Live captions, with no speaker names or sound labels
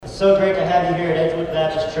so great to have you here at Edgewood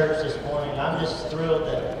Baptist Church this morning. I'm just thrilled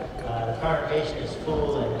that the congregation is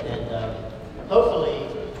full, and hopefully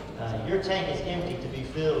your tank is empty to be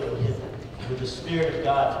filled with the Spirit of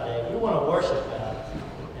God today. We want to worship God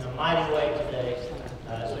in a mighty way today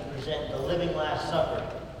as we present the Living Last Supper.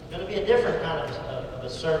 It's going to be a different kind of a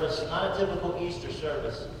service, not a typical Easter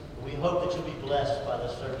service. We hope that you'll be blessed by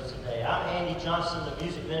this service today. I'm Andy Johnson, the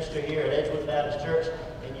music minister here at Edgewood Baptist Church,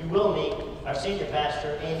 and you will meet our senior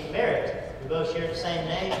pastor, Andy Merritt. We both share the same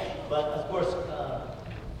name, but of course,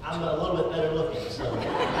 I'm a little bit better looking, so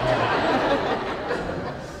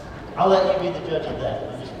I'll let you be the judge of that.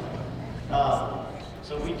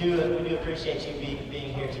 So we do appreciate you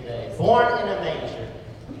being here today. Born in a manger,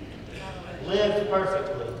 lived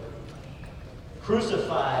perfectly,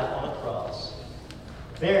 crucified on a cross,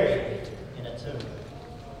 buried in a tomb,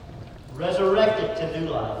 resurrected to new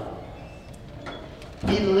life.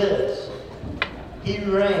 He lives. He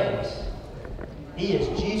reigns. He is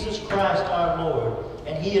Jesus Christ our Lord,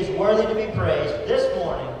 and He is worthy to be praised this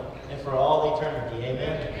morning and for all eternity.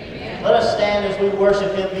 Amen? Amen. Let us stand as we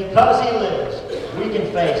worship Him. Because He lives, we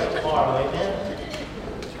can face tomorrow. Amen?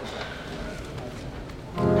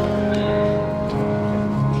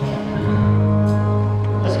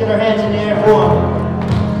 Let's get our hands in the air for Him.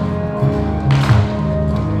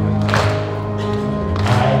 I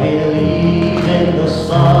believe in the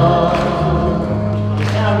Son. You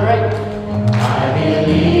sound great. I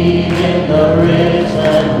believe in the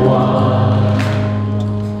risen One.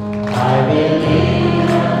 I believe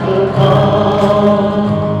will come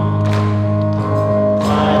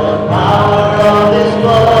by the power of His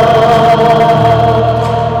blood.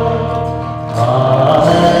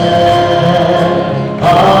 Amen.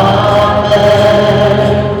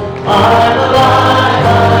 Amen. I'm alive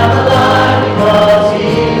because He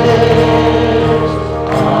lives.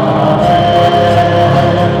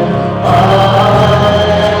 Amen.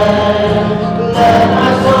 Amen. Let my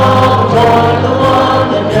soul join the one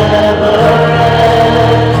that never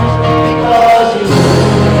ends, because He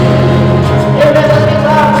lives. Amen. Let's be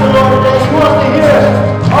loud for the Lord today. He wants to hear us.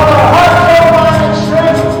 All our heart, soul, mind, and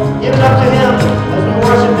strength. Give it up to Him as we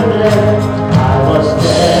worship Him today. I was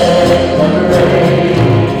dead and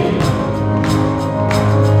raised.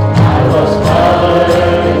 I was covered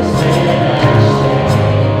in sin and shame.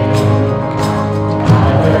 I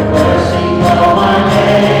heard mercy call my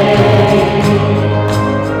name.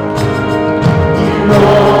 You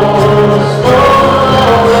rolled the stone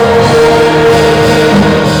away.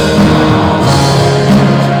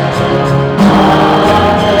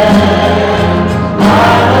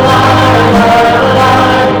 I'm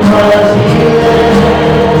alive because He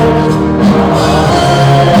lives.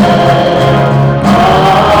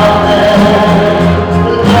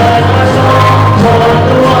 Let my soul join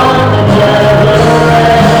the one that never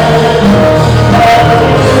ends. Because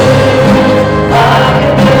He lives, I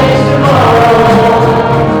can face tomorrow.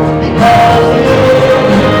 Because He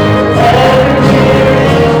lives, every fear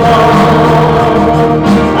is gone.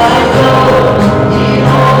 I know He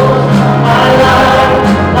holds my life,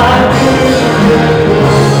 my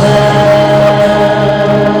beautiful plans.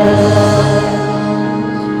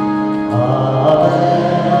 Amen. Amen. I'm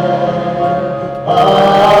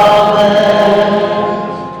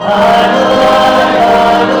alive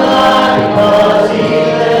because He lives.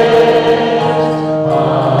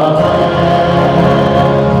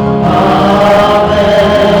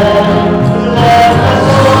 Amen.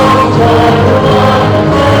 Amen. Let my soul join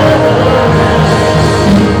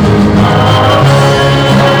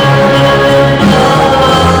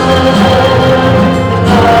the one that never ends.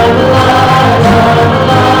 I'm alive because He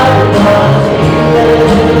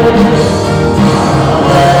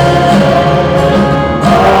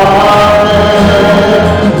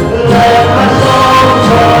lives. Let my soul join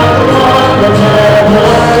the one that never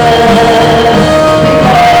ends, because He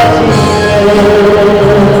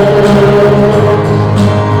lives.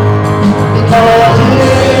 Because He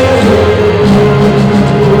lives.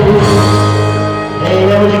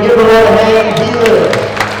 Amen. Would you give the Lord a hand? He lives.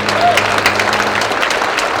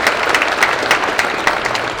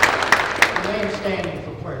 Remain standing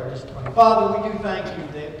for prayer. Let's pray. Father, we do thank You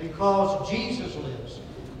that because Jesus lives,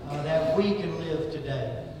 that we can live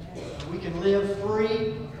today. We can live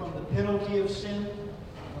free from the penalty of sin,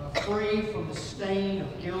 free from the stain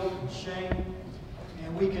of guilt and shame,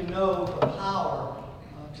 and we can know the power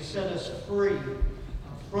to set us free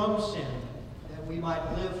from sin, that we might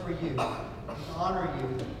live for You and honor You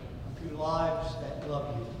through lives that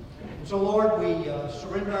love You. And so, Lord, we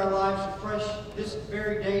surrender our lives afresh this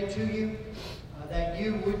very day to You, that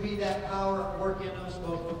You would be that power at work in us,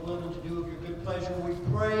 both to will and to do of Your good pleasure. We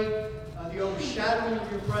pray the overshadowing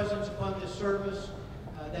of your presence upon this service,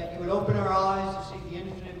 that you would open our eyes to see the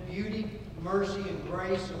infinite beauty, mercy, and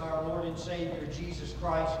grace of our Lord and Savior, Jesus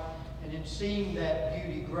Christ. And in seeing that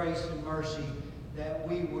beauty, grace, and mercy, that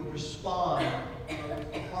we would respond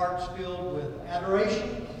with hearts filled with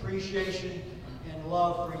adoration, appreciation, and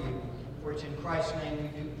love for you. For it's in Christ's name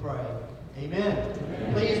we do pray. Amen.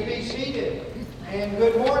 Amen. Please be seated. And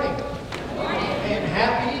good morning. Good morning. And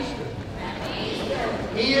happy Easter. Happy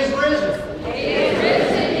Easter. He is risen. He is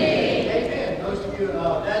risen indeed. Amen. Most of you,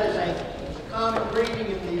 that is a common greeting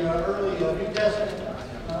in the early New Testament,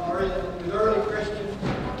 or with early Christians.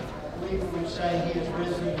 I believe we would say He is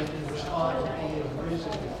risen, and in response, He is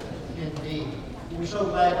risen indeed. We're so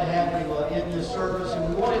glad to have you in this service,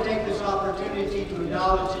 and we want to take this opportunity to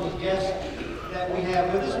acknowledge any guests that we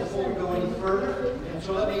have with us before we go any further. And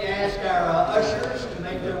so let me ask our ushers to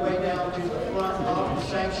make their way down to the front of the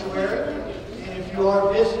sanctuary. And if you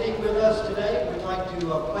are visiting with us today, we'd like to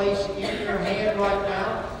place in your hand right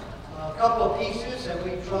now a couple of pieces that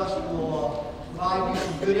we trust will provide you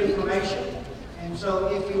some good information. And so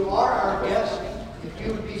if you are our guest, if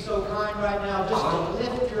you would be so kind right now just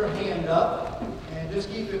to lift your hand up and just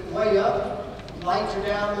keep it way up. Lights are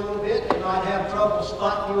down a little bit. You might have trouble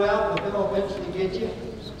spotting you out, but they'll eventually get you.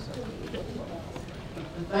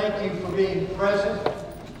 And thank you for being present.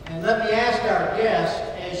 And let me ask our guests,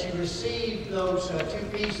 as you receive those two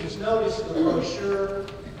pieces, notice the brochure,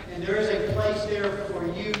 and there is a place there for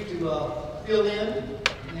you to fill in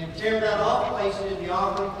and tear that off, place it in the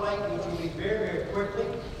offering plate, which will be very, very quickly.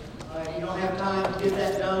 If you don't have time to get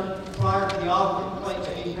that done prior to the offering plates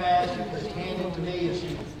being passed, you can just hand it to me as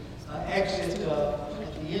you exit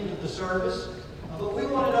at the end of the service. But we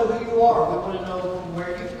want to know who you are. We want to know from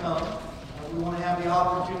where you've come. We want to have the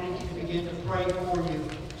opportunity to begin to pray for you.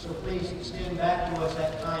 So please extend back to us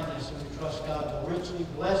that kindness, and we trust God will richly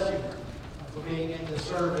bless you for being in the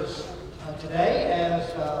service today, as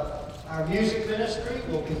our music ministry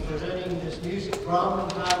will be presenting this music drama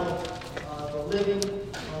entitled The Living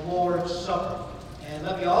Lord's Supper. And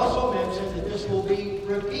let me also mention that this will be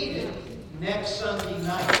repeated next Sunday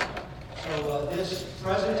night. So this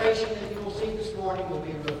presentation that you will see this morning will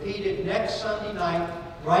be repeated next Sunday night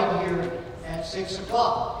right here at 6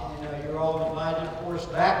 o'clock. And you're all invited, of course,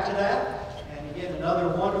 back to that. And again, another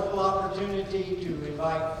wonderful opportunity to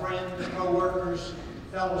invite friends, co-workers,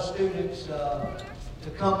 fellow students to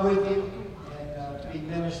come with you and to be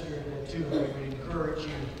ministered to. We would encourage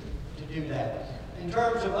you to do that. In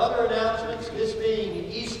terms of other announcements, this being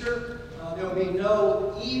Easter, there will be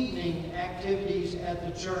no evening activities at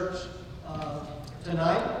the church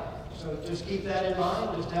tonight. So just keep that in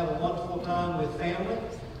mind. Just have a wonderful time with family.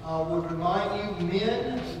 Would remind you,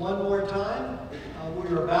 men, one more time,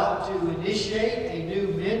 we're about to initiate a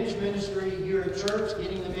new men's ministry here at church,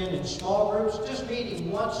 getting them in small groups, just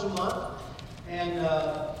meeting once a month. And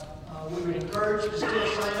we would encourage you to still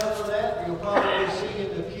sign up for that. You'll probably see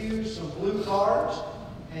in the pews some blue cards,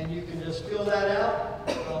 and you can just fill that out.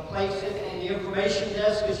 Place it in the information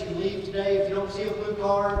desk as you leave today. If you don't see a blue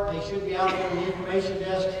card, they should be out there on the information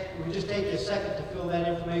desk. It would just take you a second to fill that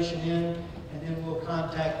information in, and then we'll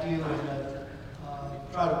contact you and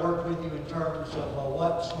try to work with you in terms of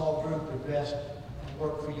what small group would best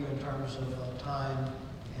work for you in terms of time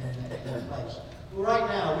and place. Well, right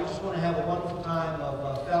now, we just want to have a wonderful time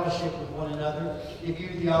of fellowship with one another. Give you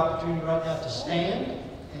the opportunity right now to stand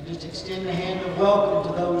and just extend the hand of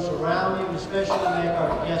welcome to those around you, and especially make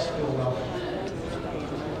our guests feel welcome.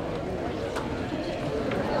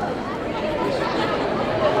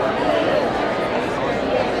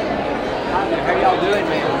 How y'all doing,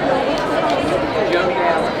 man? Jody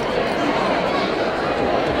Allen.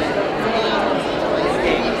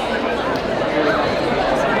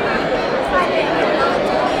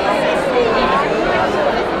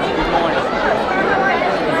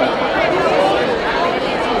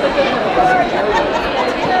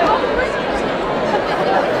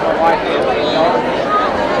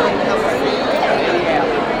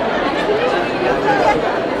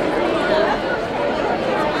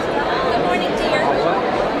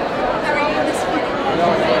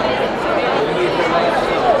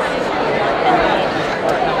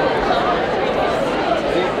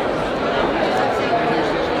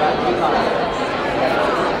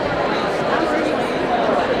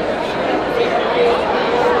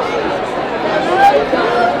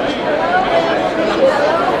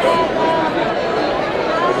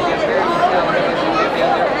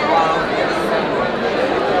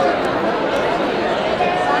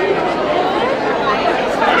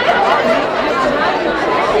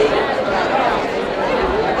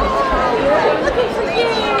 Looking for you.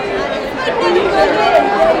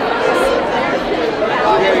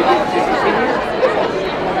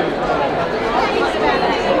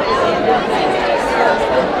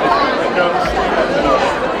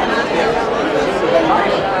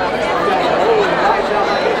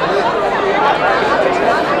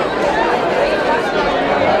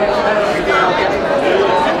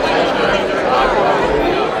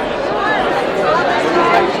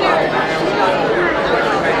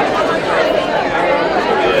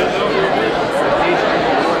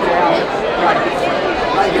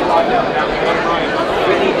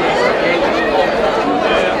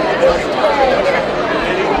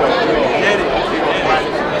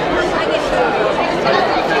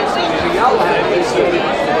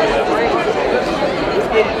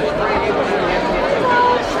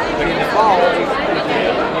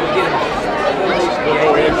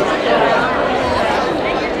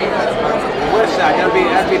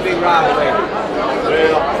 That'd be a big rivalry.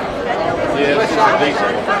 Well, yeah, West side,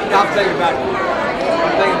 I'm thinking about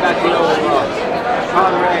the old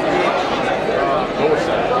Conrad Nick. north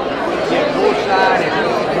side. Yeah, north side and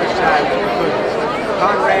west side.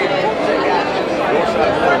 Conrad, what was that guy? North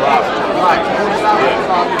side, Robert. Right, north side was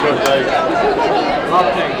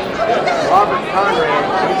Robert. Robert Conrad.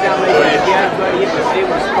 He's down there together, but he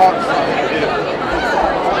was Sparks.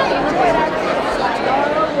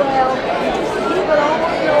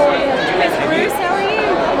 Miss Bruce, how are you?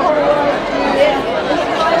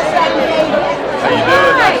 How you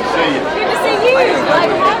doing? Nice to see you. Good to see you. Glad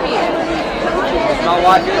to have you. My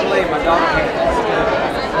wife didn't leave, my daughter can't.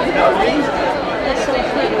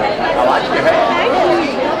 I like your hat. Thank you.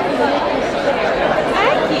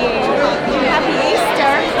 Thank you. Happy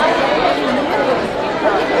Easter.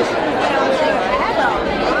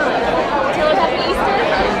 Tell her happy Easter.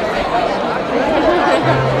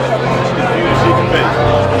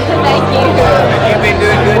 Thank you. Have you been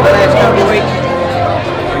doing good the last couple of weeks?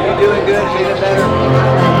 Are you doing good? Feeling better?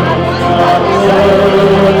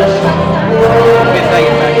 Been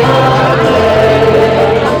thinking about you.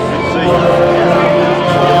 See you.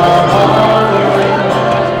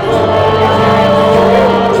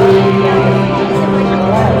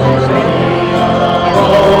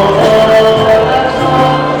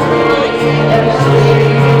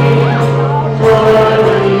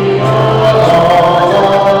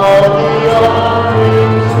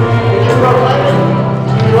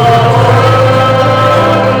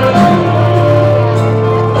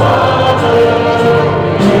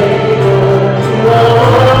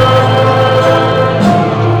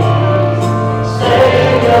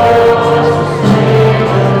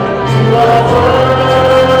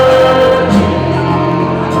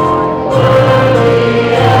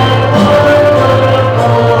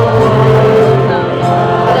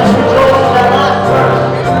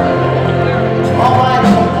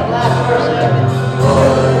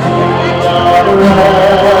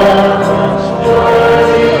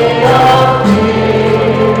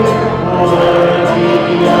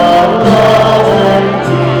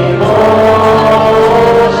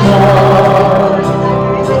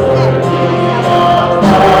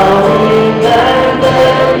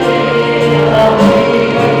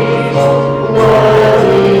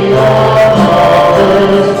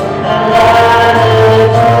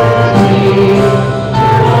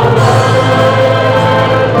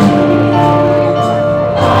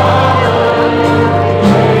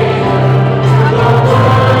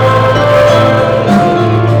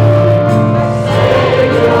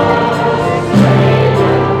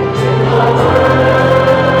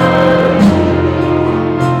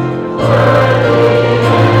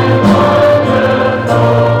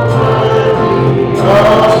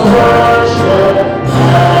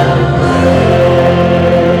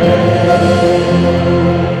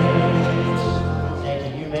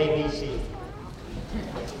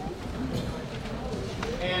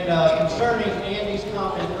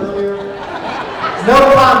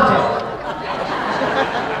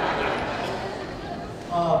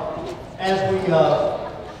 As we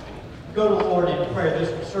go to the Lord in prayer,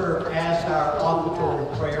 this will serve as our offertory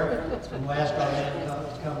prayer. And we'll ask our men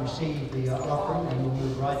to come receive the offering, and we'll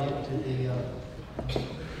move right into the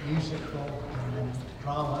musical and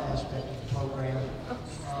drama aspect of the program.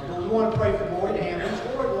 But we want to pray for Lloyd Hammonds.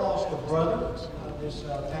 Lloyd lost a brother this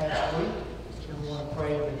past week, so we want to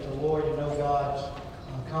pray that the Lord and know God's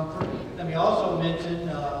comfort. Let me also mention,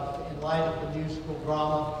 in light of the musical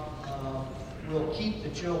drama, we'll keep the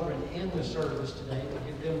children in the service today to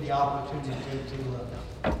give them the opportunity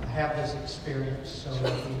to have this experience. So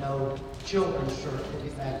that we know children's church, we'll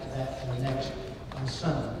get back to that for the next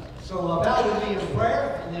Sunday. So bow with me in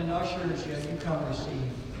prayer, and then ushers, you come receive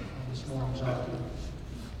this morning's offering.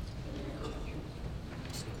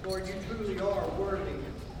 Lord, you truly are worthy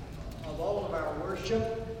of all of our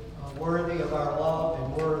worship, worthy of our love,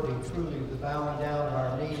 and worthy truly of the bowing down of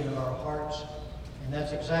our need and of our hearts. And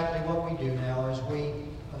that's exactly what we do now as we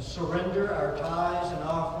surrender our tithes and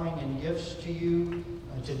offering and gifts to you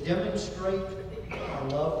to demonstrate our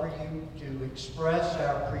love for you, to express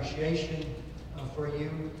our appreciation for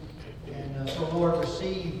you. And so, Lord,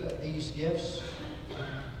 receive these gifts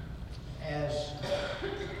as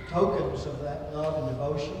tokens of that love and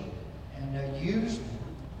devotion, and use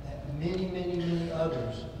many, many, many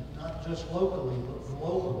others, not just locally, but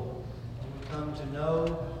globally, would come to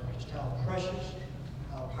know just how precious,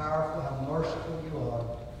 how powerful, how merciful you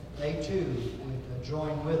are. They too would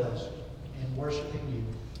join with us in worshiping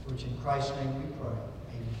you, which in Christ's name we pray.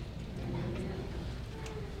 Amen.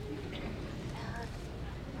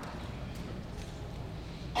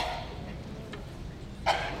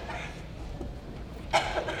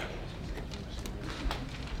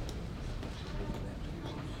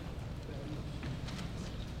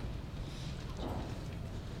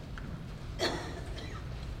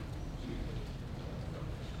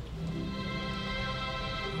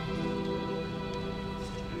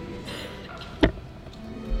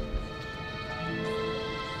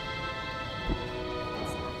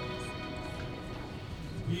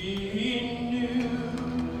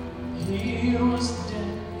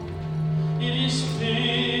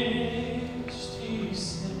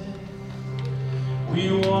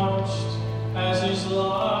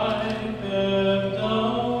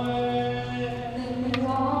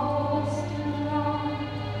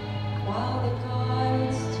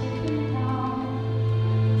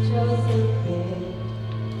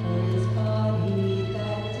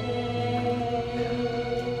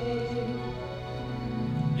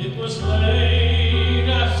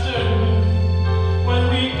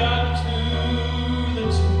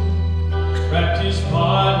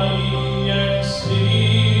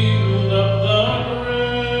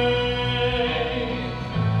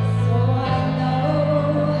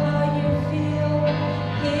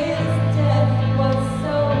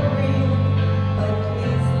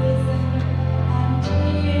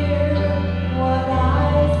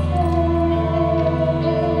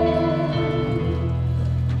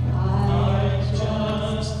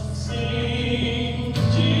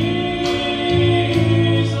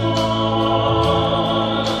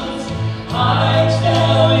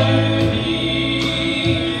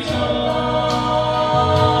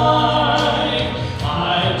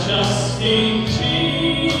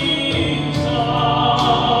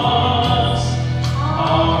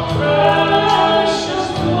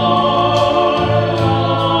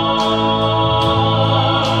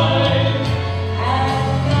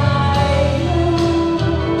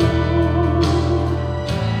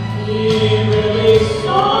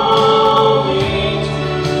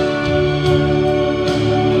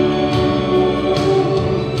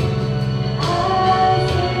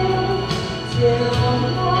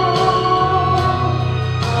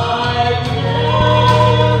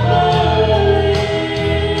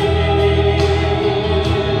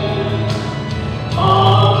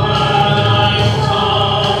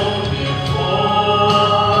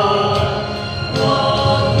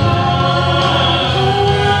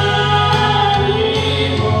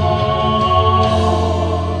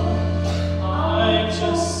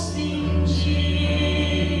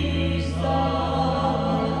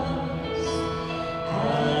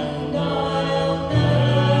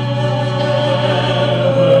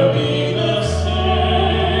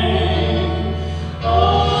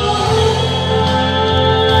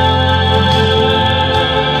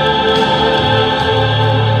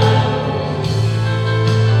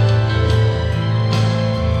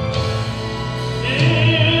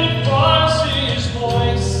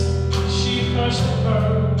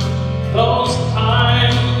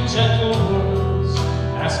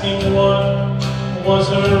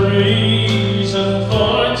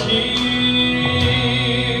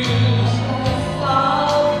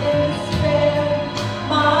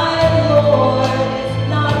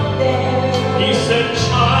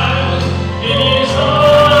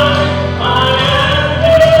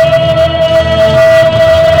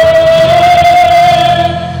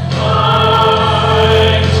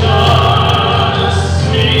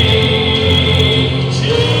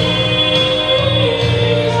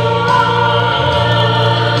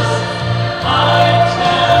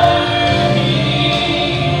 I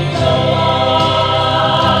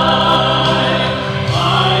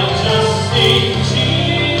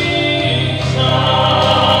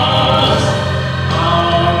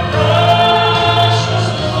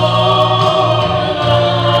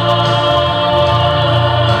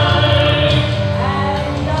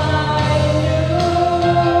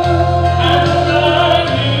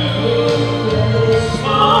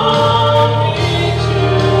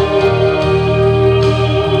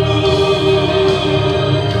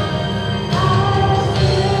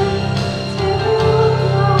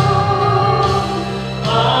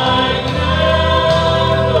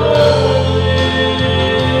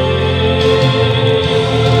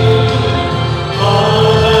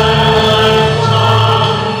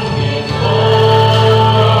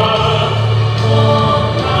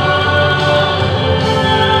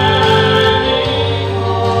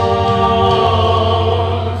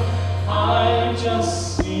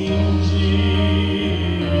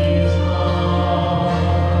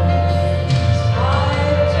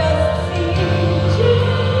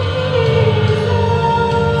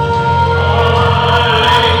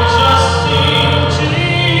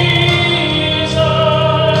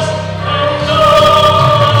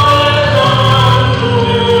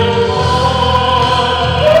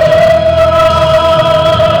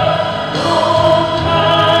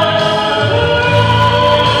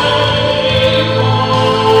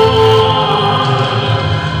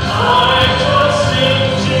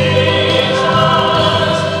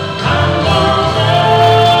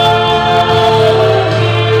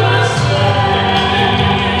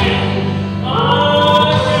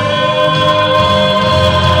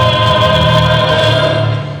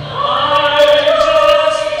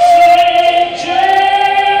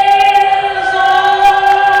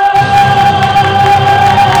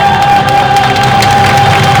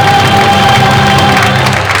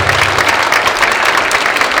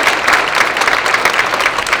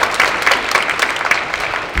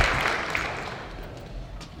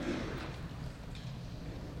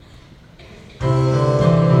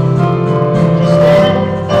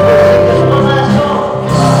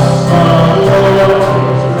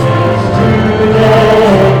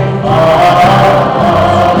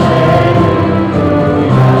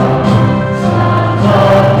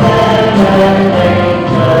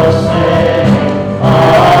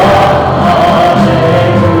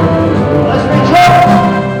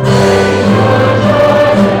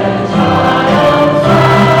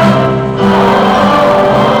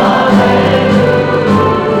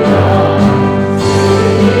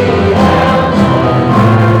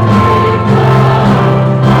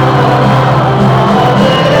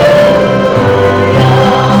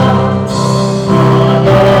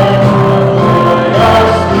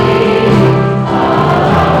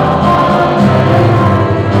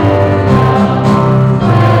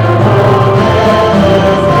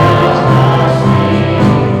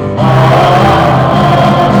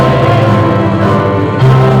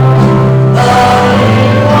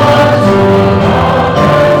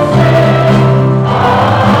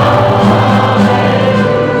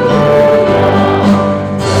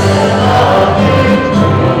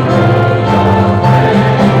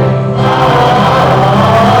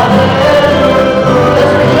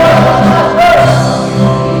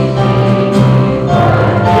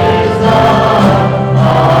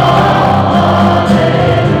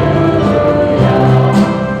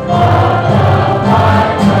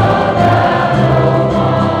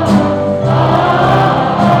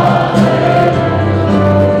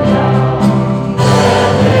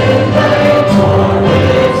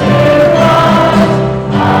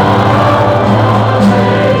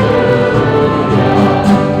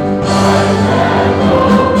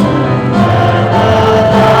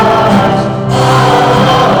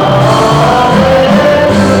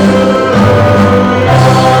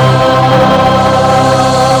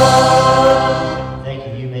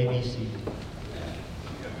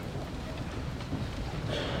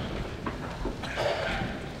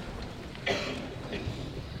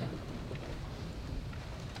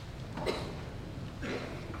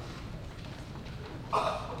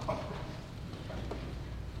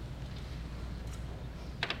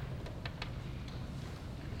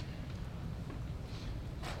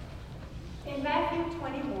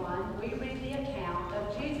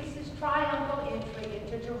triumphal entry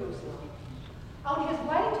into Jerusalem. On his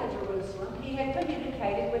way to Jerusalem, he had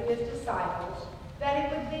communicated with his disciples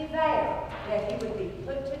that it would be there that he would be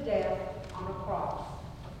put to death on a cross.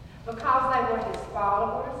 Because they were his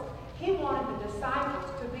followers, he wanted the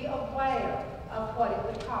disciples to be aware of what it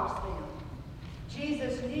would cost them.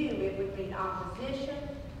 Jesus knew it would mean opposition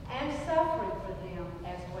and suffering for them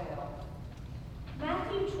as well.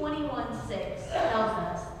 Matthew 21:6 tells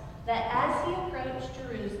us that as he approached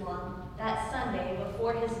Jerusalem that Sunday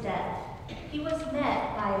before his death, he was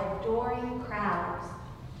met by adoring crowds.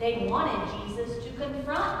 They wanted Jesus to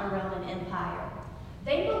confront the Roman Empire.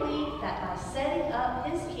 They believed that by setting up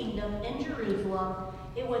his kingdom in Jerusalem,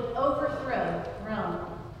 it would overthrow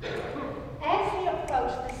Rome. As he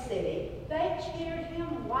approached the city, they cheered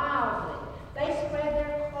him wildly. They spread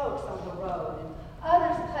their cloaks on the road, and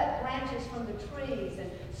others cut branches from the trees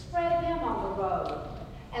and spread them on the road.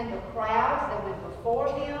 And the crowds that went before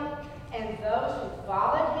him and those who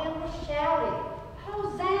followed him were shouting,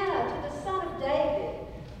 "Hosanna to the Son of David!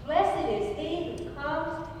 Blessed is he who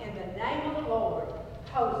comes in the name of the Lord!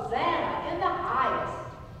 Hosanna in the highest!"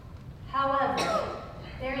 However,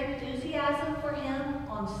 their enthusiasm for him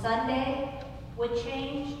on Sunday would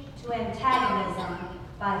change to antagonism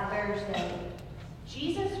by Thursday.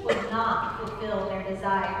 Jesus would not fulfill their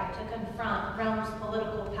desire to confront Rome's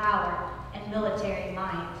political power and military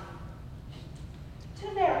might.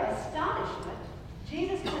 To their astonishment,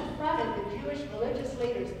 Jesus confronted the Jewish religious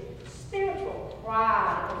leaders' spiritual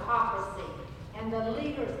pride and hypocrisy, and the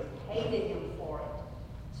leaders hated him for it.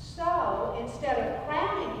 So, instead of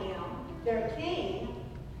crowning him their king,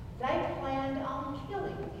 they planned on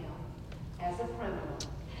killing him as a criminal.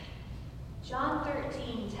 John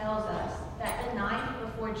 13 tells us that the night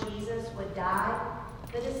before Jesus would die,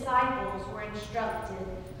 the disciples were instructed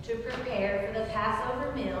to prepare for the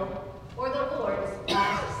Passover meal or the Lord's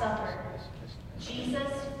Last Supper.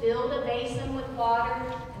 Jesus filled a basin with water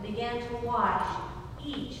and began to wash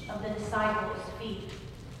each of the disciples' feet.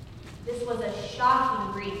 This was a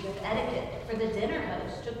shocking breach of etiquette for the dinner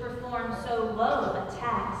host to perform so low a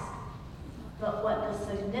task. But what the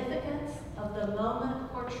significance of the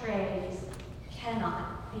moment portrays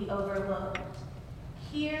cannot be overlooked.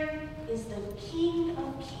 Here is the King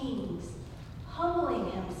of Kings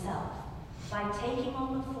humbling himself by taking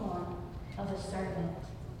on the form of a servant.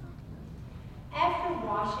 After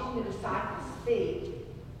washing the disciples' feet,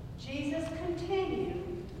 Jesus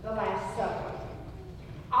continued the Last Supper.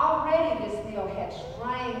 Already this meal had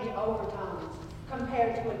strange overtones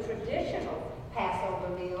compared to a traditional Passover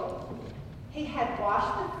meal. He had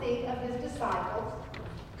washed the feet of his disciples,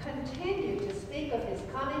 continued to speak of his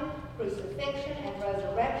coming crucifixion and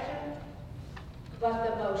resurrection, but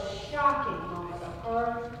the most shocking moment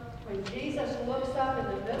occurred when Jesus looks up in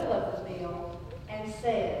the middle of the meal and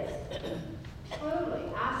says,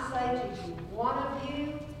 "Truly, I say to you, one of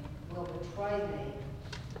you will betray me.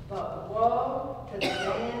 But woe to the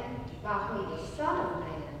man by whom the Son of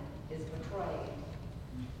Man is betrayed."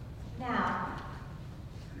 Now,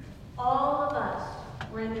 all of us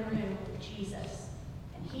were in the room with Jesus,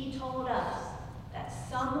 and he told us that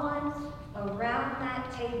someone around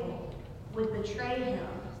that table would betray him.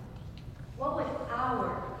 What would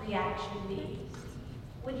our reaction be?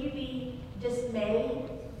 Would you be dismayed,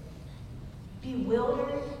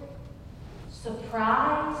 bewildered,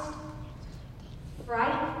 surprised,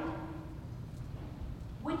 frightened?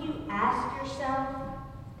 Would you ask yourself,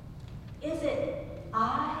 is it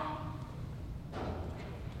I?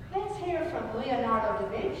 Let's hear from Leonardo da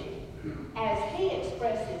Vinci as he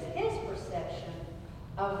expresses his perception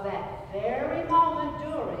of that very moment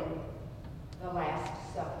during the Last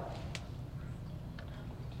Supper.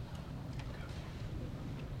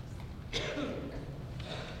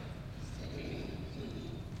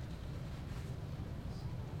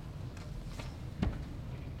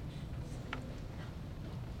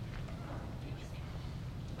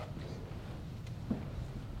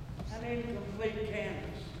 An incomplete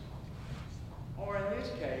canvas, or in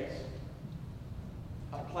this case,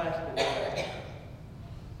 a plastic bag.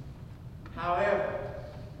 However,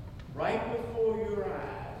 right before your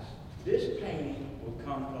eyes, this painting will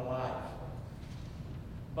come to life.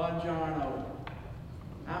 Buongiorno,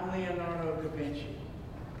 I'm Leonardo da Vinci,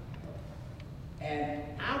 and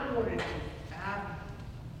I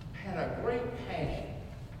had a great passion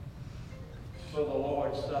for the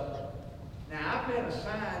Lord's Supper. Now, I've been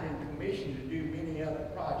assigned and commissioned to do many other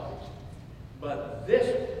projects, but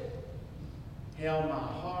this one held my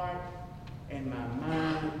heart and my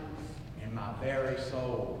mind and my very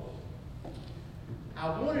soul. I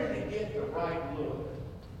wanted to get the right look,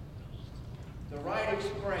 the right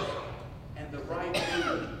expression, and the right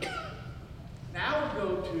mood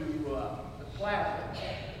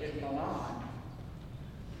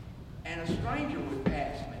a stranger would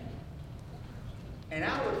pass me, and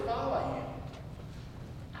I would follow him.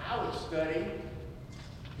 I would study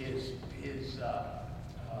his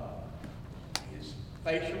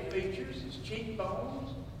facial features, his cheekbones,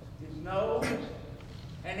 his nose,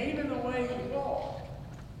 and even the way he walked.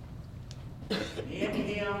 In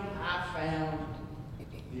him, I found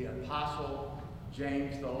the Apostle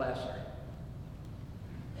James the Lesser.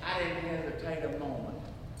 I didn't hesitate a moment.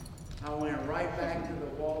 I went right back to the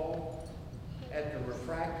wall at the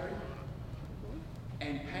refractory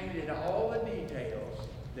and painted all the details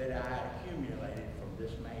that I had accumulated from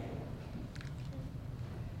this man.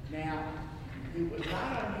 Now, it was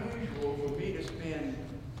not unusual for me to spend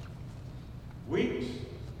weeks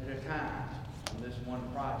at a time on this one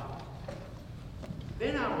project.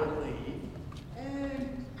 Then I would leave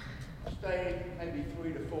and stay maybe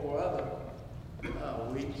 3 to 4 other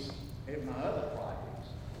weeks at my other projects.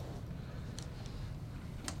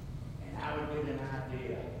 And I would get an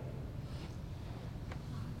idea.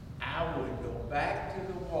 I would go back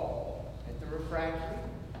to the wall at the refractory,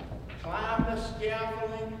 climb the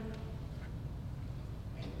scaffolding,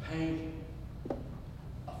 and paint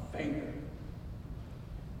a finger.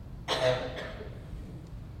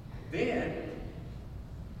 Then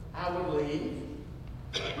I would leave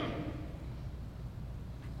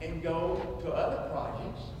and go to other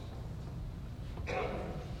projects and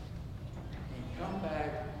come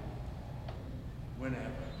back whenever.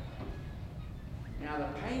 Now,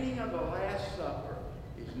 the painting of the Last Supper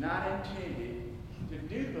is not intended to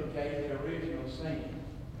duplicate the original scene.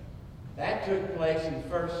 That took place in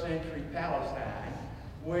 1st century Palestine,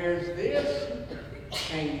 whereas this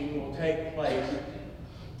painting will take place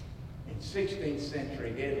in 16th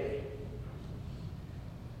century Italy.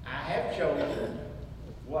 I have chosen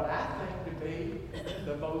what I think to be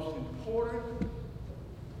the most important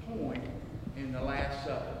point in the Last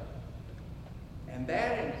Supper. And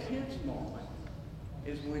that intense moment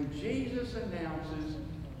is when Jesus announces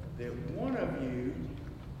that one of you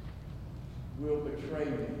will betray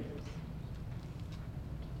me.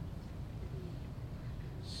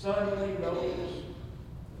 Suddenly those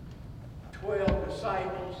 12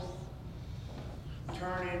 disciples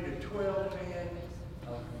turn into 12 men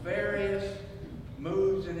of various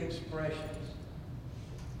moods and expressions.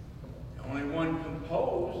 The only one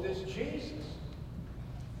composed is Jesus,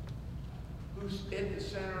 who's at the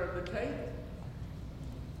center of the table.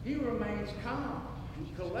 He remains calm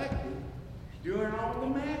and collected during all the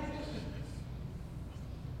madness.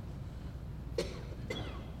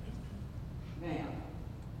 Now,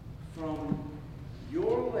 from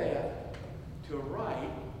your left to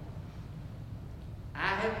right,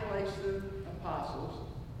 I have placed the apostles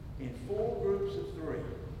in 4 groups of 3.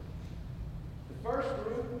 The first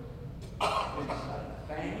group is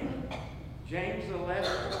Nathaniel, James the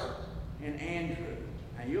Lesser, and Andrew.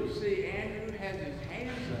 Now you'll see Andrew has his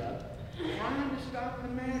hands up, trying to stop the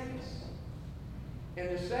madness.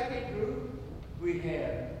 In the second group, we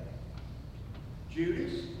have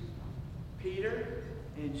Judas, Peter,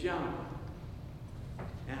 and John.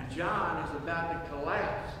 Now John is about to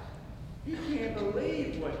collapse. He can't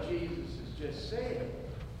believe what Jesus has just said.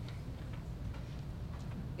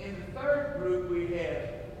 In the third group, we have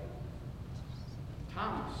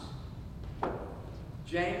Thomas,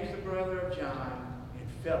 James, the brother of John, and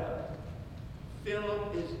Philip.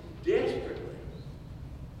 Philip is desperately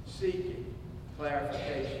seeking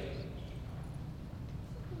clarification.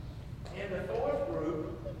 In the fourth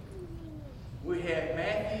group, we have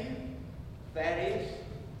Matthew, Thaddeus,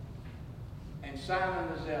 and Simon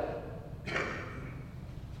the Zealot.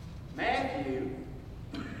 Matthew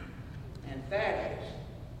and Thaddeus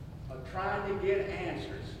are trying to get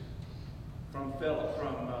answers from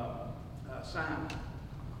Simon.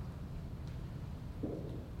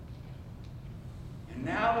 And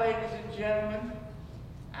now, ladies and gentlemen,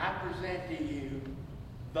 I present to you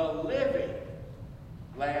the living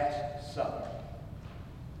Last Supper.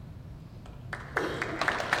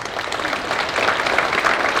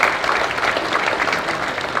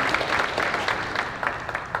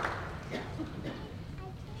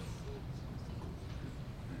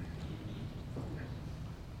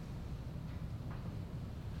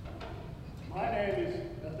 My name is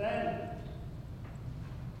Nathaniel.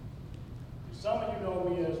 Some of you know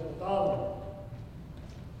me as Bartholomew.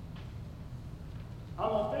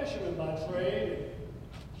 I'm a fisherman by trade,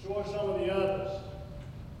 and so are some of the others.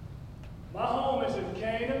 My home is in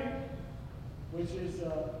Cana, which is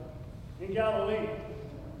in Galilee.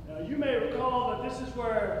 Now, you may recall that this is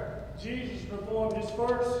where Jesus performed his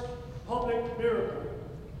first public miracle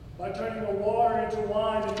by turning the water into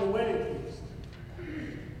wine at the wedding feast.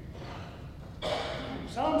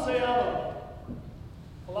 Some say I'm a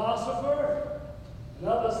philosopher, and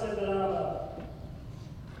others said that I'm a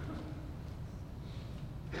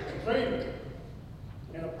dreamer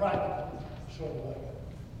in a practical sort of way.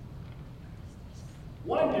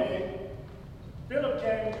 One day, Philip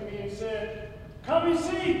came to me and said, "Come and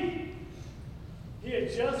see." He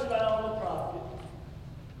had just found the prophet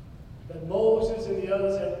that Moses and the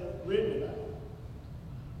others had written about.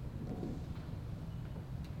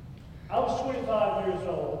 I was 25 years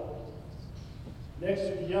old, next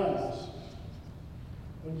to the youngest,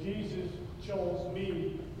 when Jesus chose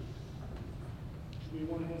me to be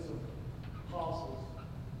one of his apostles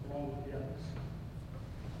along with the others.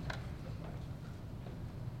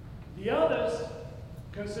 The others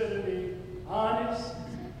considered me honest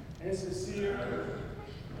and sincere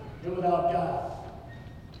and without guile.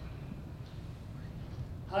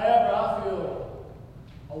 However, I feel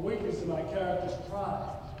a weakness in my character's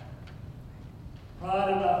pride. Pride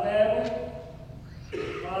in my family,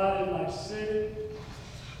 pride in my city,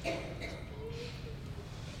 and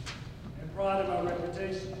pride in my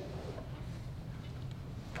reputation.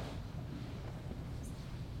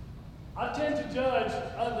 I tend to judge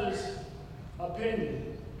others'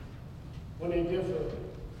 opinion when they differ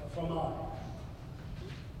from mine.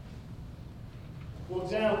 For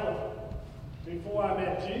example, before I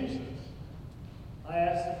met Jesus, I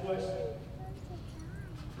asked the question,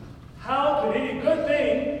 how could any good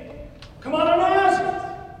thing come out of Nazareth?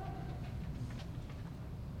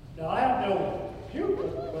 Now, I have no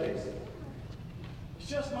hubris, place. It's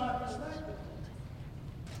just my perspective.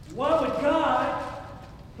 Why would God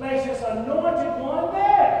place his anointed one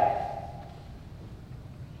there?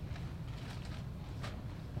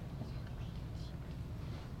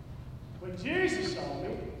 When Jesus saw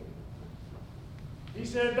me, he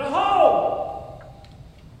said, "Behold,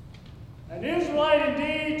 an Israelite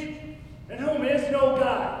indeed, in whom is no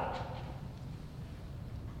guile."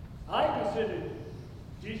 I considered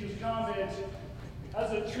Jesus' comments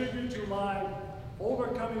as a tribute to my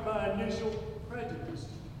overcoming my initial prejudice.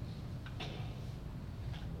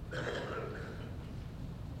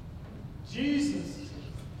 Jesus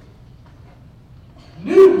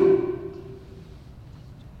knew,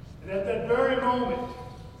 and at that very moment,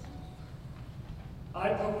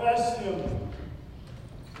 I professed him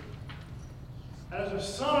as a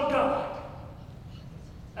Son of God.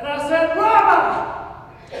 And I said, "Rabbi,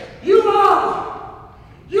 you are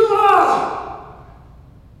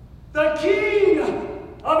the King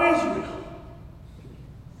of Israel."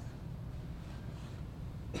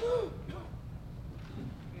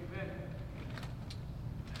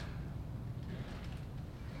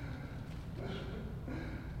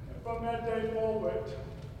 From that day forward,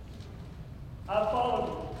 I followed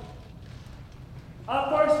him. I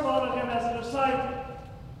first followed him as a disciple.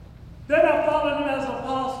 Then I followed him as an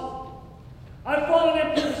apostle. I followed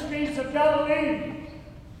him through the streets of Galilee.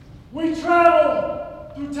 We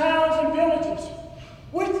traveled through towns and villages.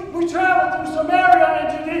 We traveled through Samaria and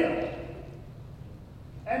Judea.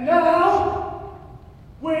 And now,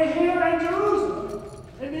 we're here in Jerusalem,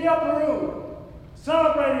 in the upper room,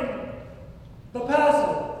 celebrating the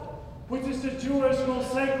Passover, which is the Jewish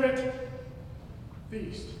most sacred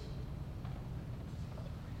feast.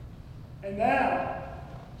 And now,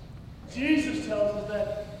 Jesus tells us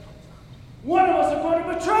that one of us are going to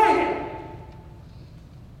betray him.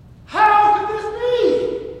 How could this be?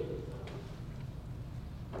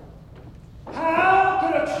 How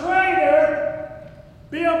could a traitor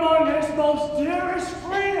be among his most dearest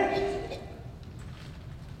friends?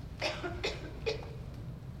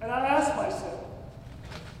 And I ask myself,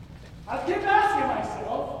 I keep asking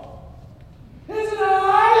myself, is it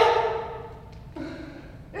I?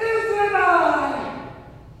 Is it I?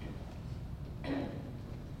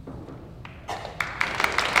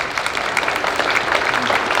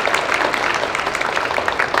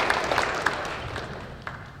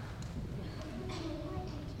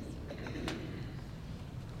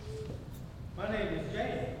 My name is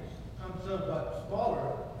James. I'm somewhat smaller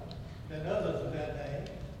than others of that name.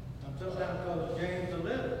 I'm sometimes called James the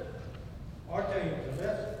Little, or James the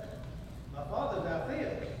Lesser. My father's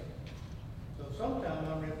Alphaeus, so sometimes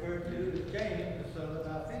I'm referred to as James, the son of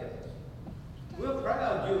Alphaeus. We're a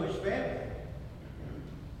proud Jewish family.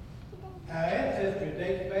 Our ancestry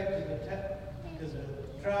dates back to the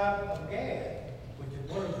tribe of Gad, which is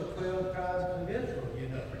one of the 12 tribes of Israel, you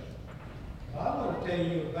know. I want to tell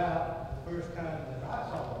you about the first time that I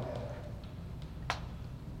saw them.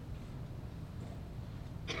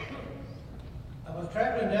 I was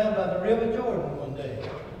traveling down by the River Jordan one day.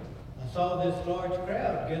 I saw this large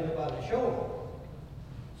crowd gathered by the shore.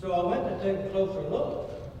 So I went to take a closer look.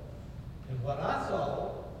 And what I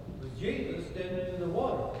saw was Jesus standing in the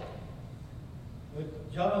water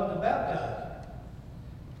with John the Baptizer.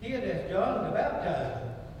 He had asked John to baptize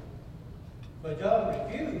him, but John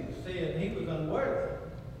refused, saying he was unworthy,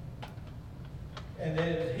 and that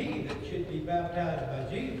it was he that should be baptized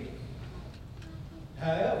by Jesus.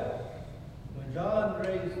 However, when John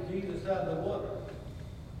raised Jesus out of the water,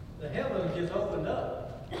 the heavens just opened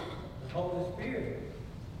up. The Holy Spirit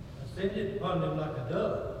ascended upon him like a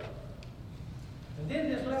dove. And then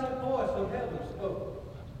this loud voice from heaven spoke,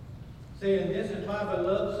 saying, "This is my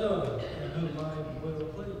beloved Son, in whom I am well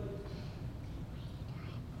pleased."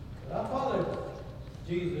 But I followed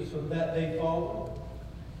Jesus from that day forward.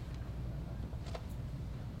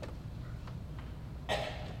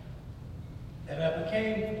 And I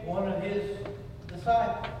became one of his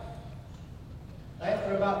disciples.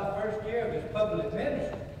 After about the first year of his public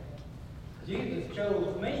ministry, Jesus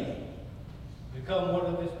chose me to become one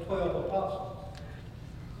of his 12 apostles.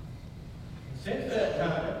 And since that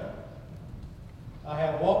time, I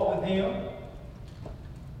have walked with him,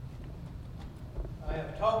 I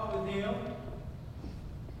have talked with him,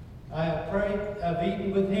 I have prayed, I've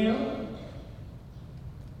eaten with him,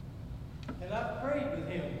 and I've prayed with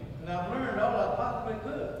him, and I've learned all I possibly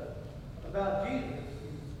could about Jesus,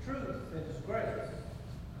 his truth, and his grace,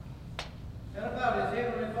 and about his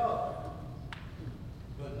heavenly Father.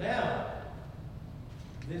 But now,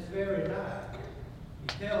 this very night, he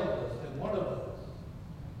tells us that one of us,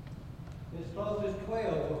 his closest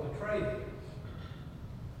 12, will betray him.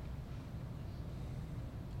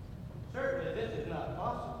 Certainly, this is not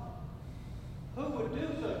possible. Who would do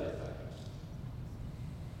such a thing?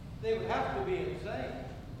 They would have to be insane.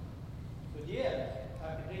 But yet,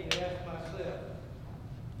 I continue to ask myself,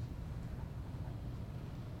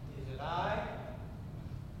 is it I?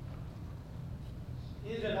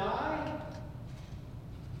 Is it I?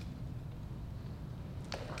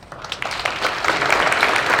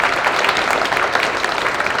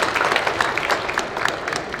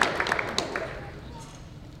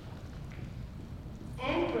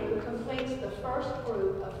 Andrew completes the first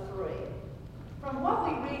group of three. From what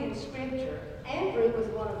we read in Scripture, Andrew was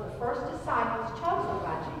one of the first disciples chosen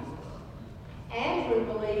by Jesus. Andrew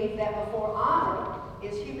believed that before honor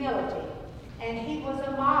is humility, and he was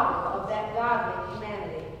a model of that godly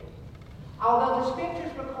humanity. Although the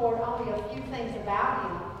Scriptures record only a few things about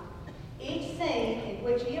him, each scene in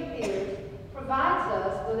which he appears provides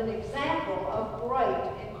us with an example of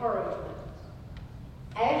great encouragement.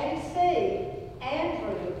 As you see,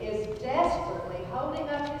 Andrew is desperately holding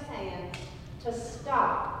up his hands to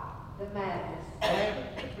stop the madness.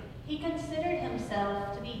 He considered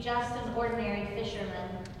himself to be just an ordinary fisherman,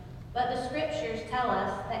 but the Scriptures tell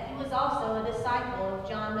us that he was also a disciple of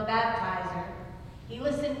John the Baptizer. He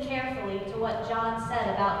listened carefully to what John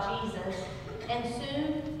said about Jesus, and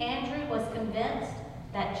soon Andrew was convinced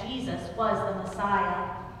that Jesus was the Messiah.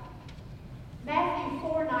 Matthew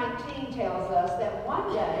 4:19 tells us that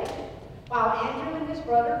one day, while Andrew and his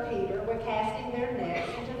brother Peter were casting their nets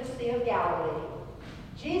into the Sea of Galilee,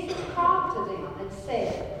 Jesus called to them and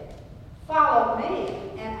said, "Follow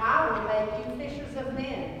me, and I will make you fishers of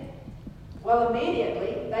men." Well,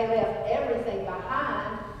 immediately they left everything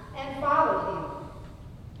behind and followed him.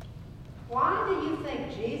 Why do you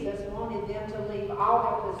think Jesus wanted them to leave all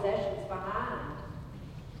their possessions behind?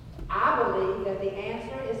 I believe that the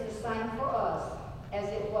answer is the same for us as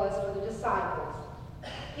it was for the disciples.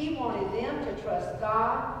 He wanted them to trust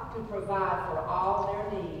God to provide for all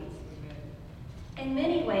their needs. In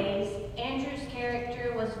many ways, Andrew's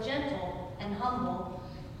character was gentle and humble,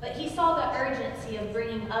 but he saw the urgency of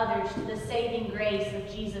bringing others to the saving grace of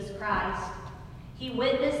Jesus Christ. He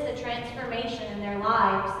witnessed the transformation in their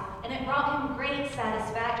lives, and it brought him great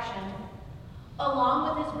satisfaction.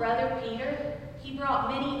 Along with his brother Peter, he brought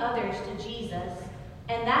many others to Jesus,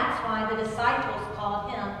 and that's why the disciples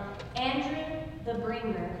called him Andrew the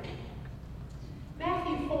Bringer.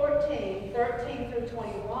 Matthew 14:13 through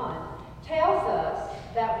 21 tells us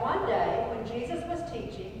that one day when Jesus was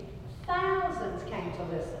teaching, thousands came to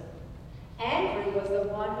listen. Andrew was the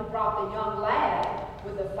one who brought the young lad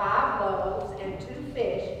with the 5 loaves and 2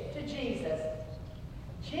 fish to Jesus.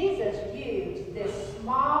 Jesus used this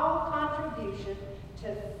small contribution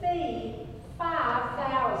to feed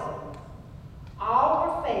 5,000. All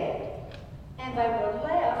were fed, and they were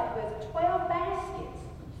left with 12 baskets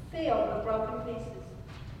filled with broken pieces.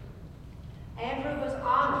 Andrew was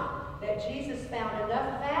honored that Jesus found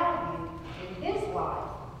enough value in his life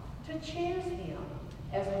to choose him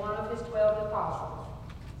as one of his 12 apostles.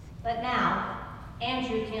 But now,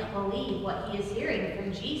 Andrew can't believe what he is hearing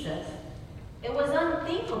from Jesus. It was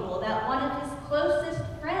unthinkable that one of his closest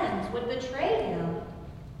friends would betray him.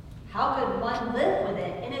 How could one live with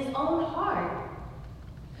it in his own heart?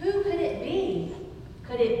 Who could it be?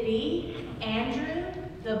 Could it be Andrew,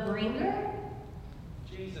 the bringer?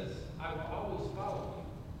 Jesus, I will always follow you.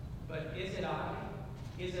 But is it I?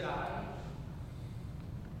 Is it I?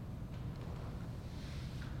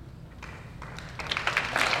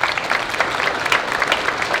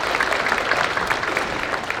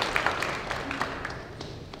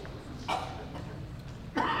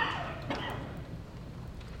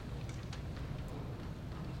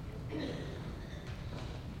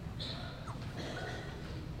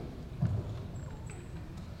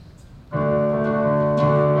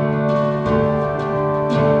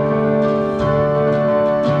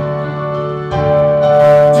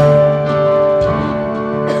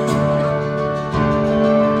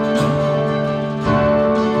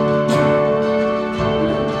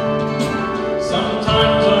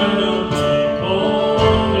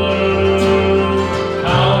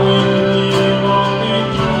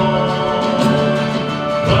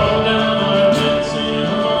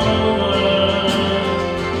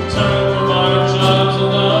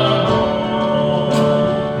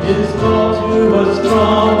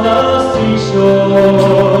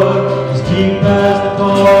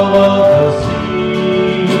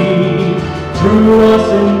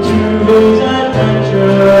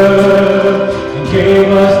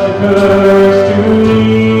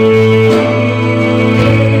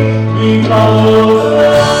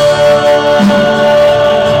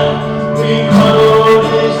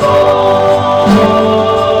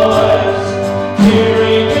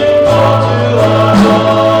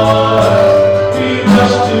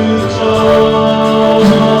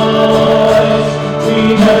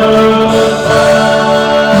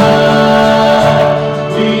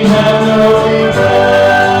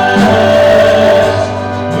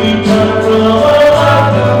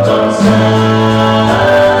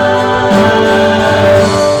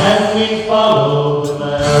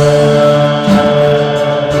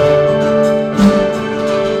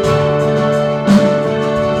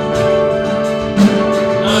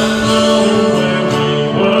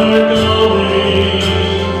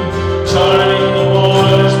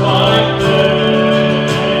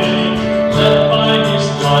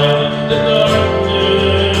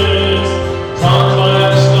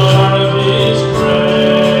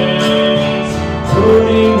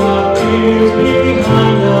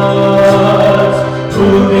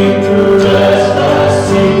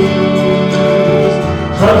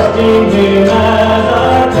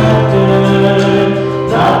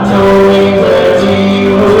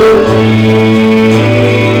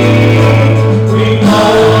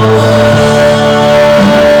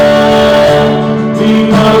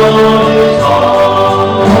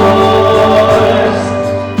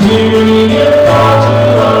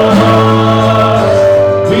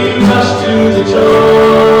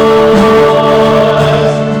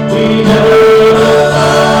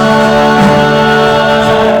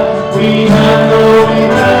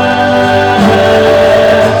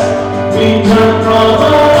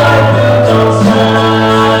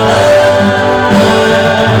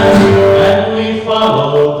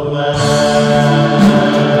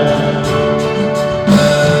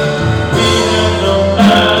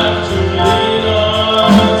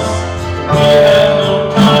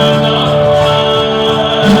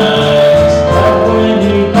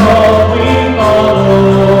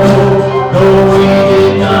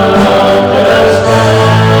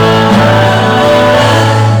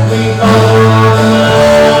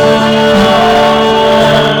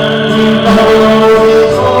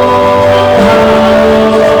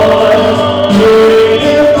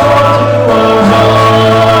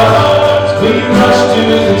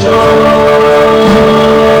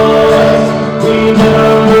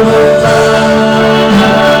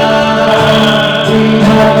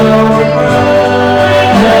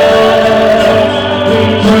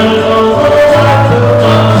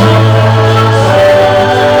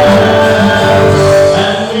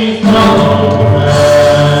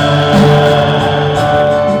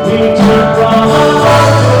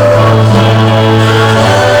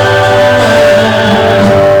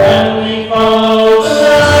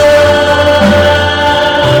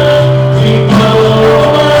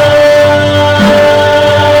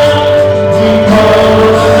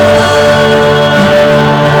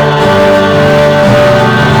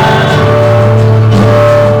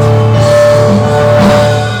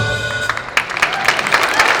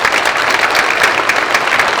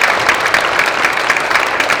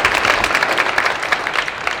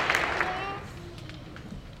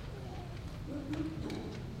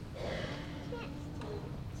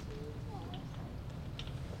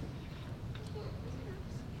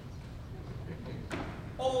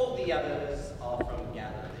 the others are from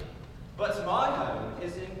Galilee. But my home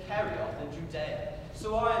is in Kerioth in Judea,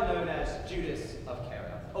 so I am known as Judas of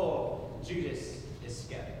Kerioth, or Judas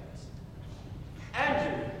Iscariot.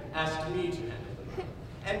 Andrew asked me to handle the money,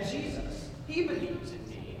 and Jesus, he believes in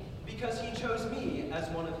me because he chose me as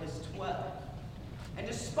one of his 12. And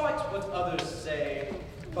despite what others say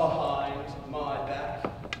behind my back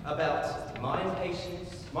about my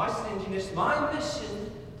impatience, my stinginess, my ambition,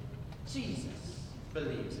 Jesus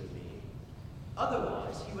believes in me.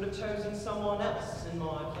 Otherwise, he would have chosen someone else in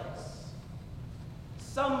my place.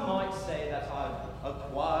 Some might say that I've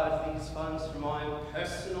acquired these funds for my own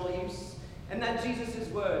personal use, and that Jesus'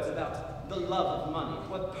 words about the love of money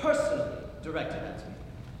were personally directed at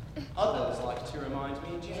me. Others like to remind me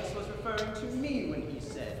Jesus was referring to me when he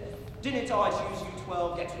said, "Didn't I choose you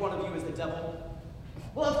 12, yet one of you is the devil?"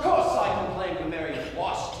 Well, of course I complained when Mary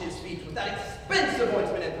washed his feet with that expensive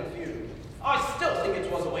ointment and perfume. I still think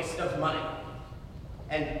it was a waste of money.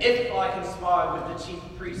 And if I conspired with the chief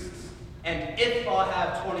priests, and if I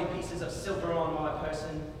have 20 pieces of silver on my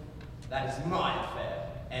person, that is my affair,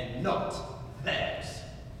 and not theirs.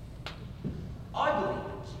 I believe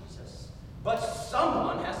in Jesus, but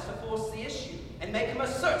someone has to force the issue and make him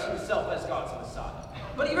assert himself as God's Messiah.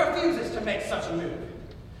 But he refuses to make such a move.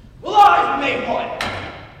 Well, I've made one.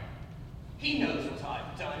 He knows what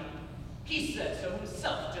I've done. He said so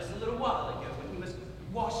himself just a little while ago when he was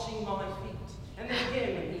washing my feet, and then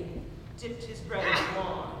again when he dipped his bread in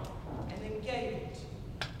wine, and then gave it to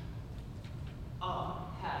me. I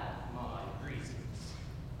have my reasons.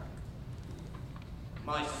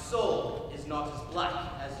 My soul is not as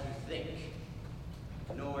black as you think,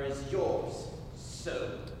 nor is yours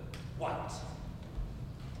so white.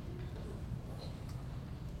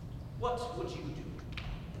 What would you do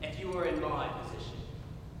if you were in my position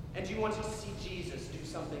and you wanted to see Jesus do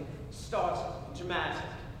something startling, dramatic,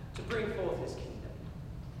 to bring forth his kingdom?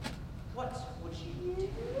 What would you do?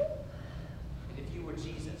 And if you were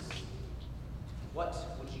Jesus, what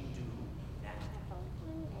would you do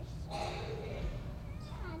now?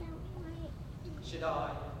 Should I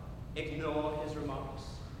ignore his remarks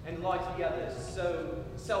and, like the others, so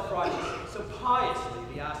self-righteous, so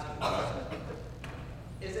piously be asking myself,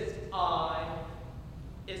 is it I?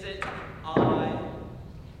 Is it I?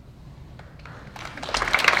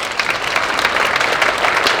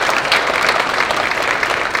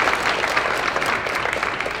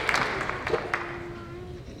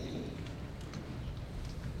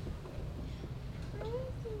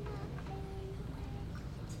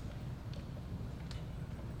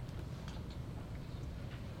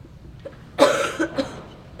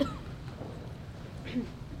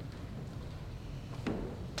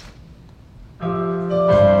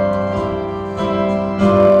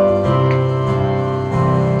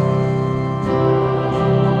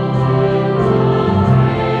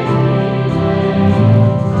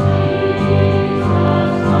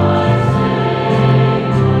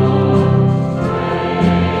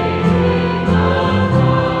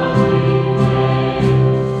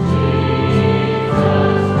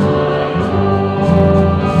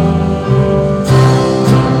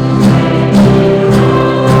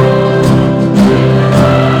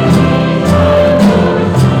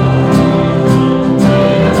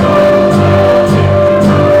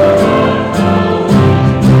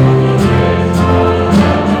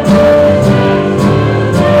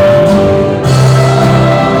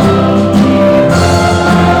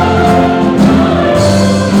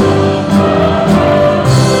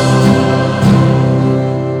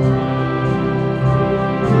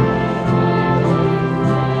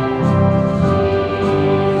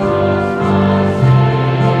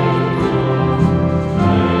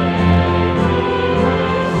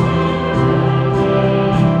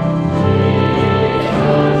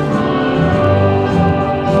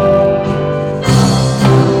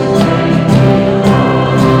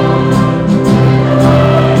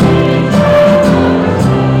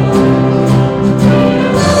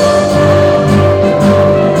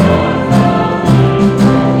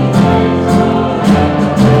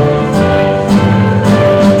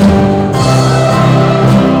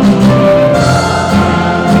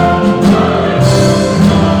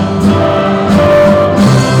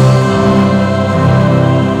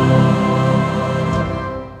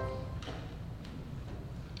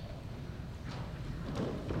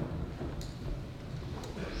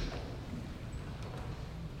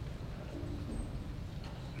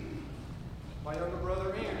 My younger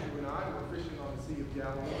brother Andrew and I were fishing on the Sea of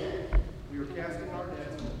Galilee. We were casting our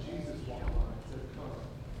nets when Jesus walked by and said, "Come,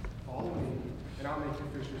 follow me, and I'll make you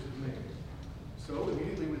fishers of men." So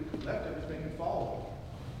immediately we left everything and followed him.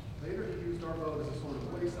 Later, he used our boat as a sort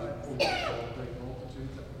of wayside point for the great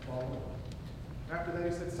multitudes that would follow him. After that,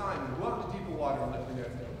 he said, Simon, go out to deeper water and let your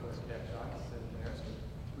nets down for us to catch. I said, Master,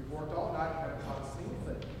 we've worked all night and haven't caught a single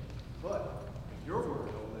thing. But your word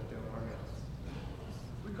will let down our nets.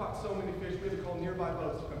 We caught so many fish, we had to call nearby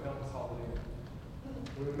boats to come help us haul it in.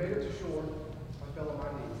 When we made it to shore, I fell on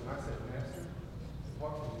my knees and I said, Master,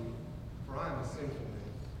 depart from me, for I am a sinful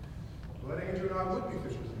man. But Andrew and I would be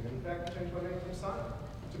fishers of men. In fact, I changed my name from Simon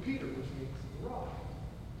to Peter, which means the rock.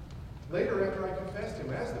 Later, after I confessed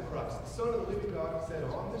him as the Christ, the Son of the living God, he said,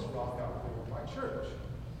 on this rock I will build my church.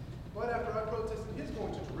 But after I protested his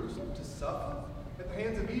going to Jerusalem to suffer at the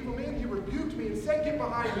hands of evil men, he rebuked me and said, get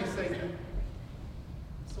behind me, Satan.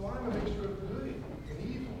 So I'm a mixture of good and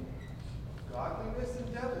evil, godliness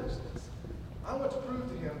and devilishness. I want to prove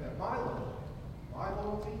to him that my love, my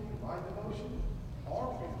loyalty, and my devotion are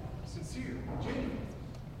pure, sincere, and genuine.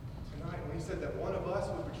 Tonight, when he said that one of us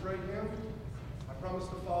would betray him, I promised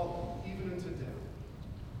to follow him, even unto death.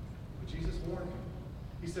 But Jesus warned him.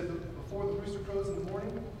 He said that before the rooster crows in the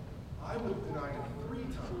morning, I would deny him 3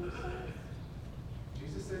 times.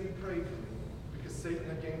 Jesus said he prayed for me because Satan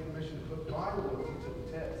had gained permission to put my loyalty to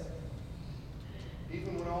the test.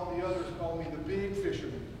 Even when all the others call me the big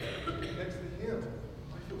fisherman, next to him,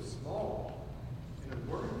 I feel small and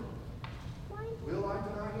unworthy. Will I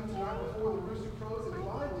deny him tonight before the rooster crows? And if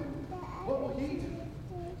I do, what will he do?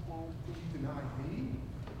 Will he deny me?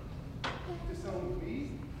 Disown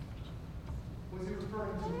me? Was he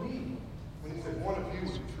referring to me when he said one of you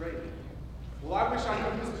would betray me? Well, I wish I knew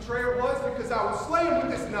who his betrayer was, because I will slay him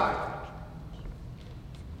with this knife.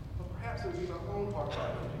 But perhaps it would be my own heart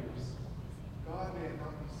that appears. God, may it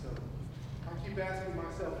not be so. I keep asking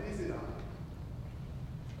myself, is it I?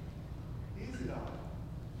 Is it I?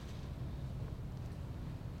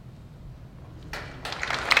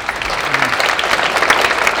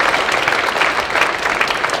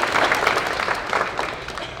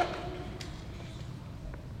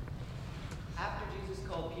 After Jesus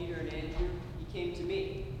called Peter and Andrew, he came to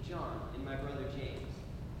me, John, and my brother James.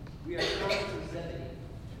 We are sons of Zebedee,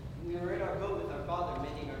 and we were in our boat with our father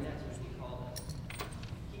mending our nets when he called us.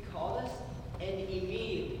 He called us, and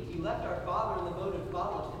immediately we left our father in the boat and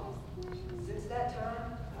followed him. Since that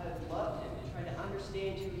time, I have loved him and tried to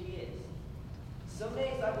understand who he is. Some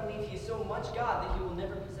days I believe he is so much God that he will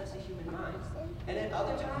never possess a human mind. And at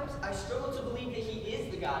other times, I struggle to believe that he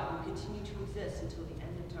is the God who will continue to exist until the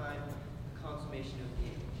end of time, the consummation of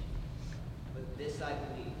the age. But this I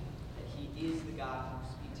believe, that he is the God who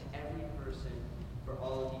will speak to every person for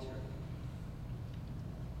all of eternity.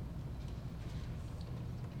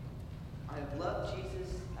 I have loved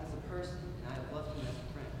Jesus as a person, and I have loved him as a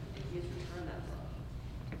friend, and he has returned that love.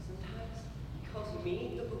 Sometimes he calls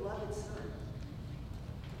me the beloved son.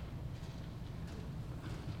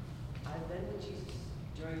 I've been with Jesus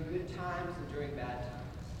during good times and during bad times.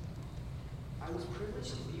 I was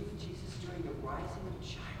privileged to be with Jesus during the rising of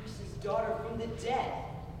Jairus' daughter from the dead.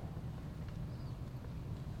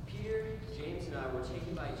 Peter, James, and I were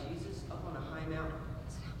taken by Jesus up on a high mountain.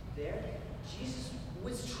 There, Jesus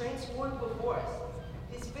was transformed before us.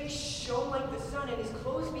 His face shone like the sun, and his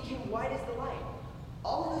clothes became white as the light.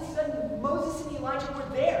 All of a sudden, Moses and Elijah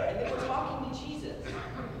were there, and they were talking to Jesus.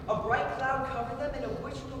 A bright cloud covered them, and a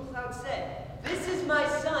whispering cloud said, "This is my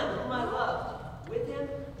son, whom I love. With him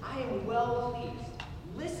I am well pleased.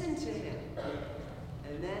 Listen to him."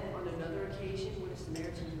 And then, on another occasion, when a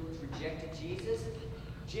Samaritan village rejected Jesus,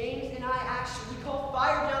 James and I actually called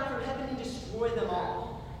fire down from heaven and destroyed them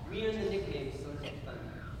all. We earned the nickname Sons of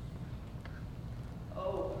Thunder.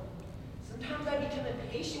 Oh, sometimes I become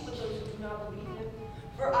impatient with those who do not believe him,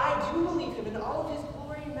 for I do believe him in all of his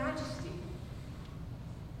glory and majesty.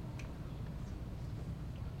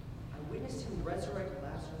 I witnessed him resurrect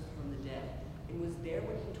Lazarus from the dead, and was there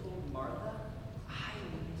when he told Martha, "I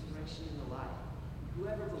am the resurrection and the life.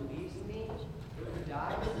 Whoever believes in me, though he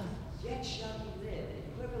dies, yet shall he live. And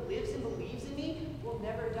whoever lives and believes in me will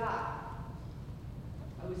never die."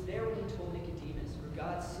 I was there when he told Nicodemus, "For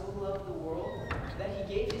God so loved the world that he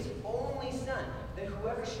gave his only Son, that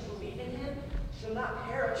whoever should believe in him shall not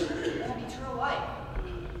perish, but have eternal life.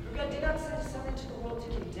 For God did not send his Son into the world to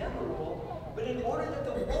condemn the world, but in order that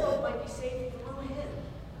the world might be saved through him."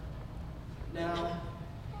 Now,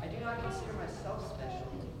 I do not consider myself special,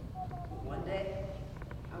 but one day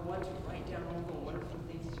I want to write down all the wonderful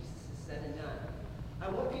things Jesus has said and done. I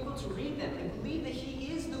want people to read them and believe that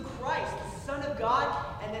he is the Christ, the Son of God,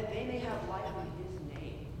 and that they may have life in his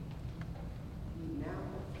name. Now,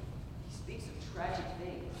 he speaks of tragic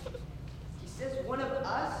things. He says one of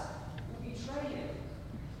us will betray him.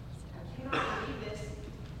 I cannot believe this,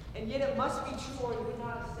 and yet it must be true or he would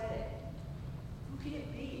not have said it.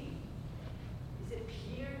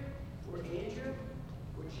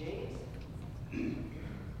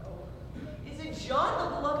 I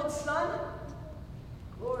the beloved Son?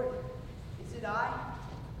 Lord, is it I?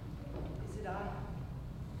 Is it I?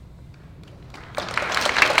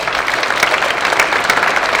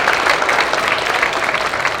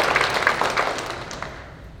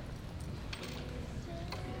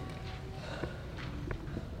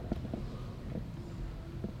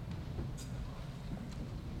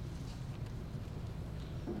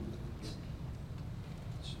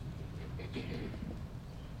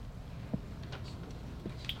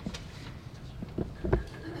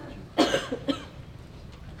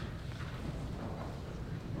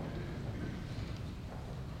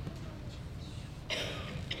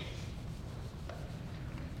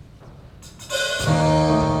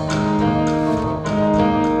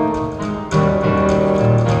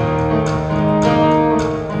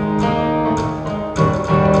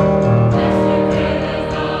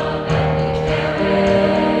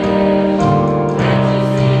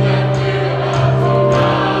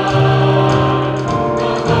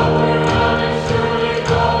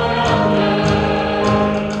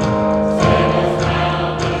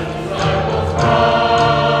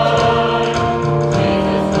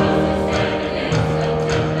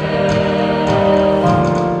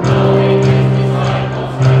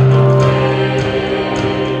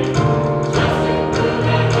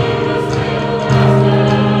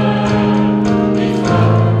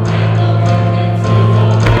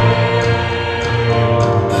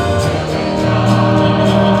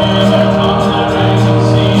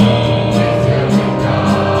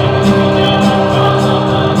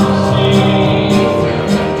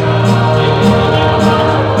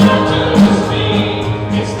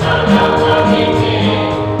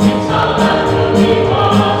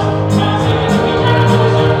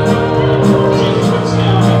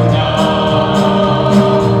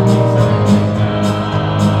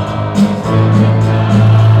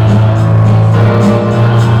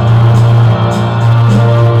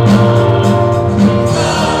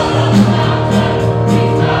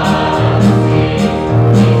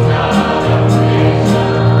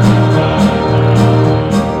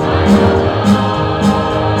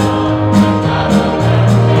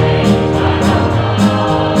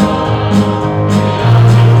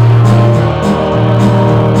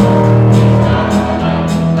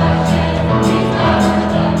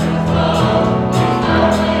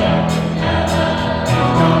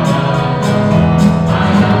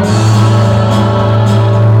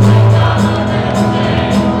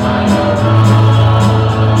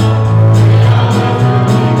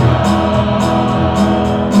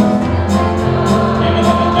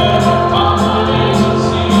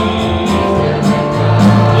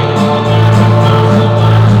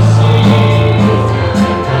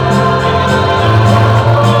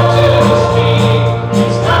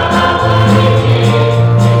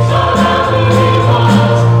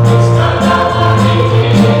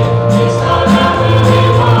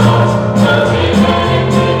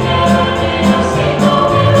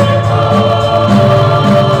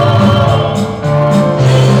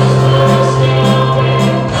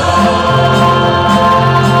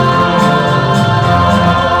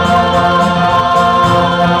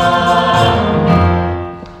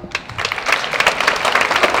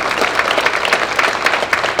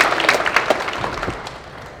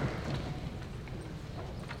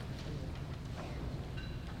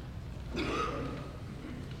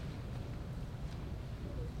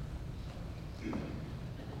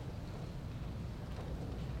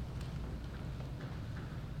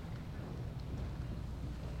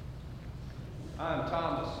 I'm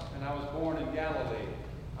Thomas, and I was born in Galilee.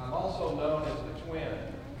 I'm also known as the Twin.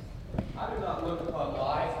 I do not look upon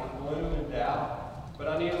life with gloom and doubt, but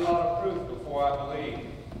I need a lot of proof before I believe.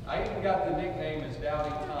 I even got the nickname as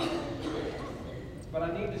Doubting Thomas. But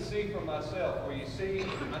I need to see for myself, for you see,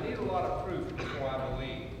 I need a lot of proof before I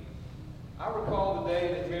believe. I recall the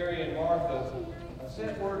day that Mary and Martha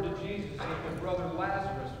sent word to Jesus that their brother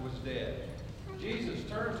Lazarus was dead. Jesus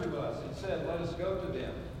turned to us and said, "Let us go to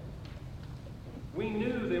them." We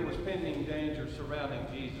knew there was pending danger surrounding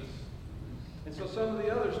Jesus, and so some of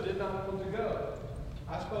the others did not want to go.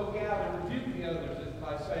 I spoke out and rebuked the others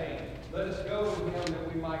by saying, "Let us go to him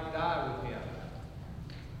that we might die with him."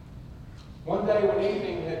 One day when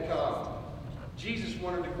evening had come, Jesus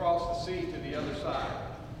wanted to cross the sea to the other side.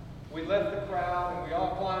 We left the crowd and we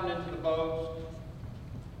all climbed into the boats,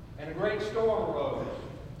 and a great storm arose.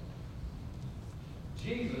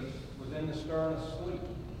 Jesus was in the stern asleep.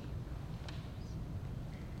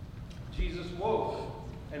 Jesus woke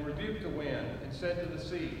and rebuked the wind and said to the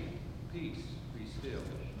sea, "Peace, be still."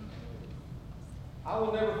 I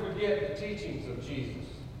will never forget the teachings of Jesus.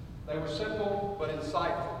 They were simple but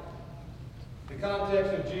insightful. The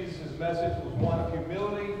context of Jesus' message was one of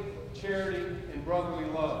humility, charity, and brotherly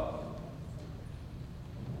love.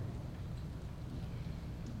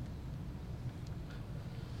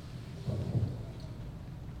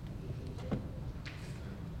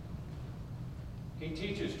 He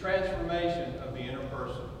teaches transformation of the inner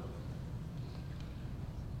person.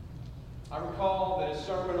 I recall that his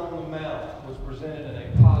Sermon on the Mount was presented in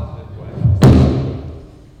a positive way.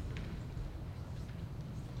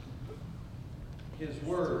 His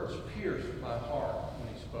words pierced my heart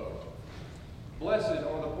when he spoke. Blessed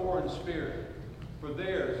are the poor in spirit, for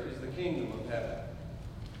theirs is the kingdom of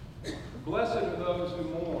heaven. Blessed are those who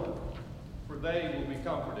mourn, for they will be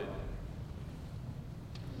comforted.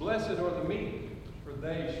 Blessed are the meek, for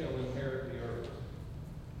they shall inherit the earth.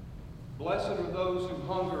 Blessed are those who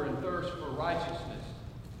hunger and thirst for righteousness,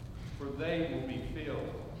 for they will be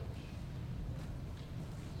filled.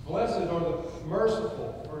 Blessed are the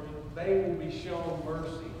merciful, for they will be shown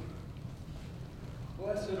mercy.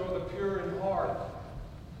 Blessed are the pure in heart,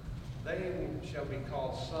 they shall be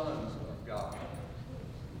called sons of God.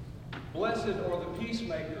 Blessed are the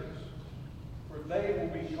peacemakers, for they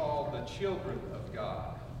will be called the children of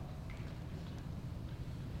God.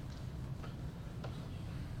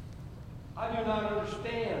 I do not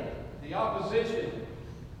understand the opposition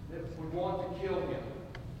that would want to kill him.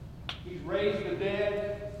 He's raised the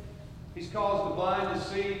dead. He's caused the blind to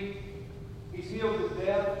see. He's healed the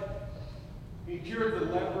deaf. He cured the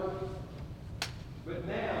leper. But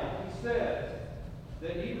now he says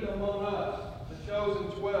that even among us, the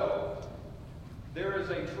chosen 12, there is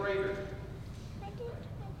a traitor.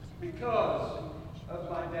 Because of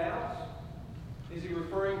my doubts? Is he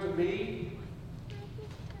referring to me?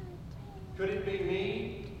 Could it be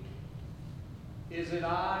me? Is it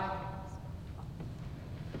I?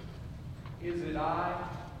 Is it I?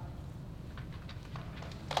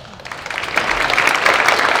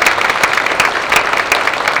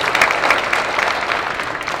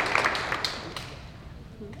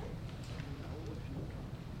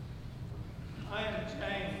 I am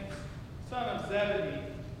James, son of Zebedee,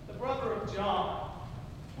 the brother of John.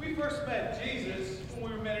 We first met Jesus when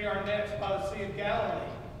we were mending our nets by the Sea of Galilee.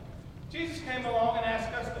 Jesus came along and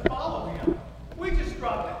asked us to follow him. We just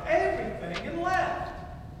dropped everything and left.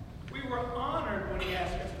 We were honored when he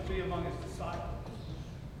asked us to be among his disciples.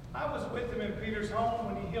 I was with him in Peter's home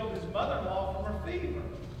when he healed his mother-in-law from her fever.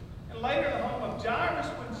 And later in the home of Jairus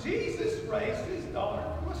when Jesus raised his daughter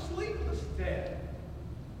from a sleepless death.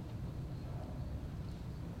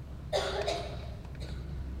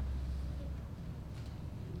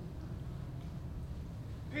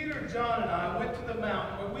 Peter, John, and I went to the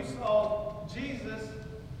mountain where we saw Jesus,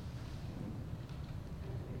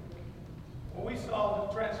 where we saw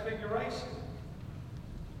the transfiguration.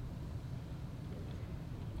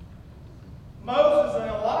 Moses and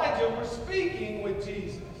Elijah were speaking with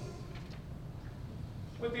Jesus.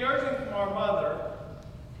 With the urging from our mother,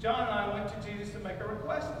 John and I went to Jesus to make a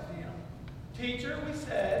request of him. Teacher, we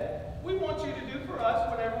said, we want you to do for us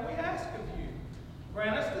whatever we ask of you.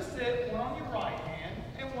 Grant us to sit one on your right hand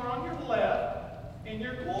and one on your left in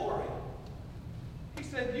your glory. He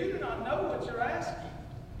said, you do not know what you're asking.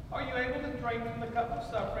 Are you able to drink from the cup of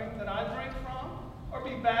suffering that I drink from? Or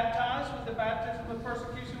be baptized with the baptism of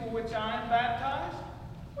persecution with which I am baptized?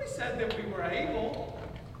 We said that we were able.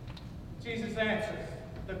 Jesus answers,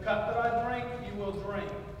 the cup that I drink, you will drink.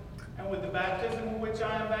 And with the baptism with which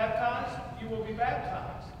I am baptized, you will be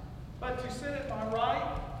baptized. But to sit at my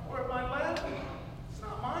right or at my left, it's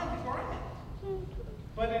not mine to grant.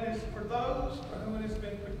 But it is for those for whom it has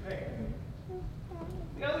been prepared.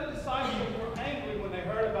 The other disciples were angry when they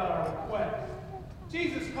heard about our request.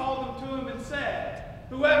 Jesus called them to him and said,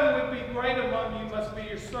 whoever would be great among you must be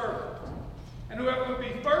your servant. And whoever would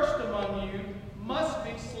be first among you must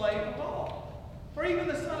be slave of all. For even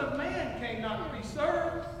the Son of Man came not to be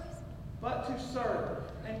served, but to serve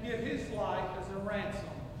and give his life as a ransom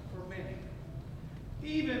for many.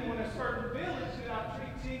 Even when a certain village did not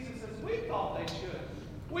treat Jesus as we thought they should,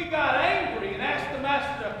 we got angry and asked the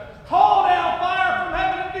Master to call down fire from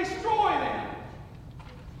heaven and destroy them.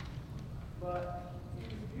 But he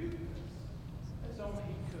rebuked us as only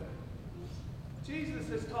he could. Jesus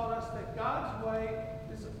has taught us that God's way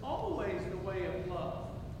is always the way of love.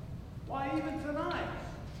 Why, even tonight,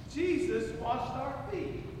 Jesus washed our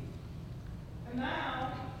feet. And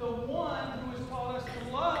now, the one who has taught us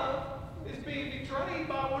to love is being betrayed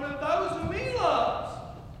by one of those whom he loves.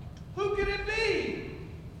 Who could it be?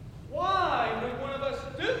 Why would one of us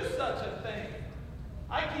do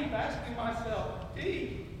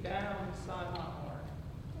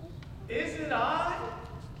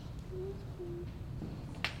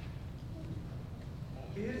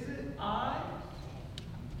Is it I?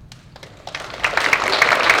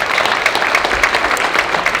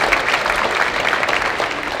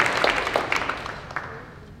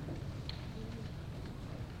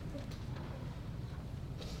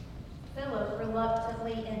 Philip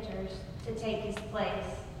reluctantly enters to take his place.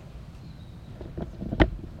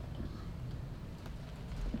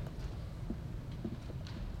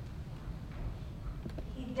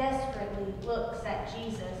 He desperately looks at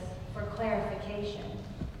Jesus for clarification.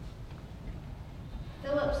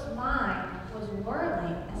 Philip's mind was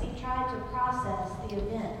whirling as he tried to process the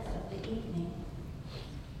events of the evening.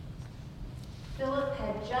 Philip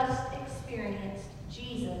had just experienced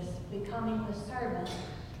Jesus becoming the servant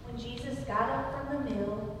when Jesus got up from the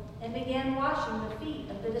meal and began washing the feet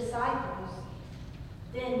of the disciples.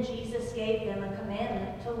 Then Jesus gave them a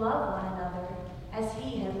commandment to love one another as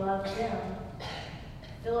he had loved them.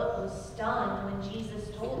 Philip was stunned when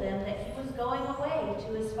Jesus told them that he was going away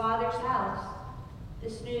to his Father's house.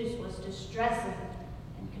 This news was distressing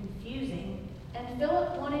and confusing, and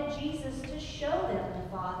Philip wanted Jesus to show them the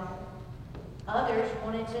Father. Others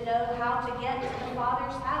wanted to know how to get to the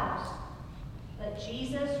Father's house. But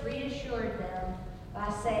Jesus reassured them by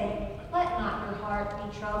saying, "Let not your heart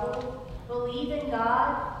be troubled. Believe in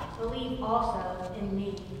God, believe also in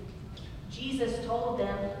me." Jesus told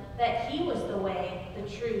them that he was the way, the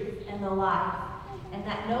truth, and the life, and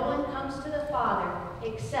that no one comes to the Father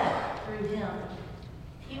except through him.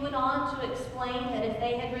 He went on to explain that if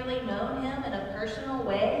they had really known him in a personal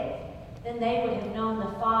way, then they would have known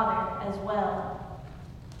the Father as well.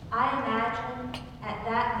 I imagine at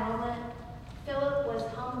that moment, Philip was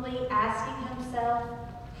humbly asking himself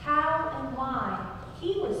how and why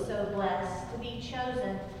he was so blessed to be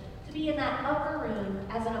chosen to be in that upper room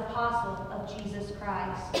as an apostle of Jesus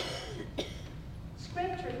Christ.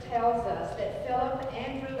 Scripture tells us that Philip,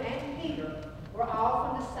 Andrew, and Peter were all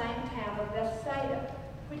from the same town of Bethsaida,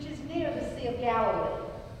 which is near the Sea of Galilee.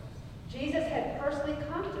 Jesus had personally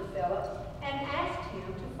come to Philip and asked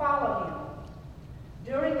him to follow him.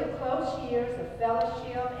 During the close years of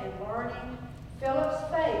fellowship and learning, Philip's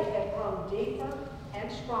faith had grown deeper and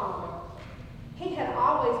stronger. He had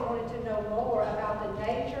always wanted to know more about the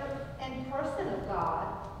nature and person of God,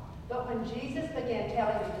 but when Jesus began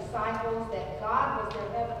telling the disciples that God was their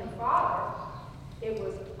heavenly Father, it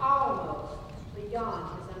was almost beyond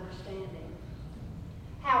his understanding.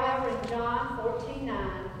 However, in John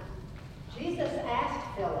 14:9, Jesus asked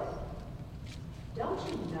Philip, "Don't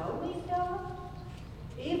you know me, Philip?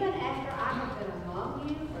 Even after I have been among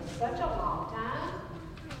you for such a long time?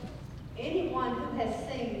 Anyone who has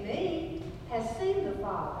seen me has seen the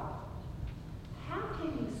Father. How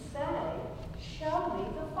can you say, 'Show me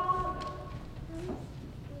the Father'?"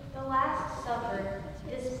 The Last Supper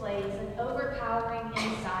displays an overpowering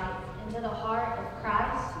insight into the heart of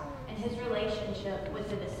Christ and his relationship with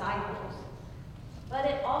the disciples. But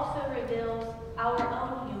it also reveals our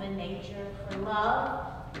own human nature for love,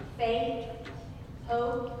 faith,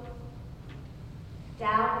 hope,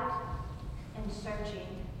 doubt, and searching.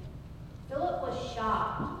 Philip was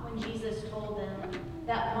shocked when Jesus told them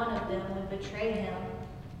that one of them would betray him.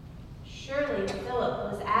 Surely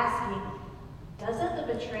Philip was asking, doesn't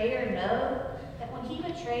the betrayer know that when he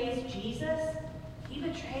betrays Jesus, he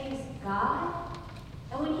betrays God?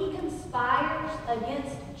 And when he conspires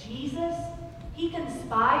against Jesus, he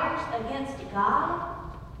conspires against God?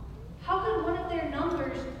 How could one of their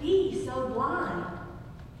numbers be so blind?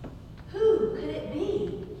 Who could it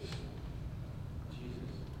be?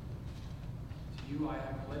 Jesus, to you I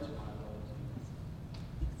have pledged my loyalty.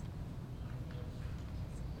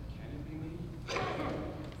 Can it be me?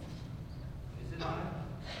 Is it I?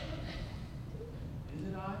 Is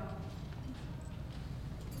it I?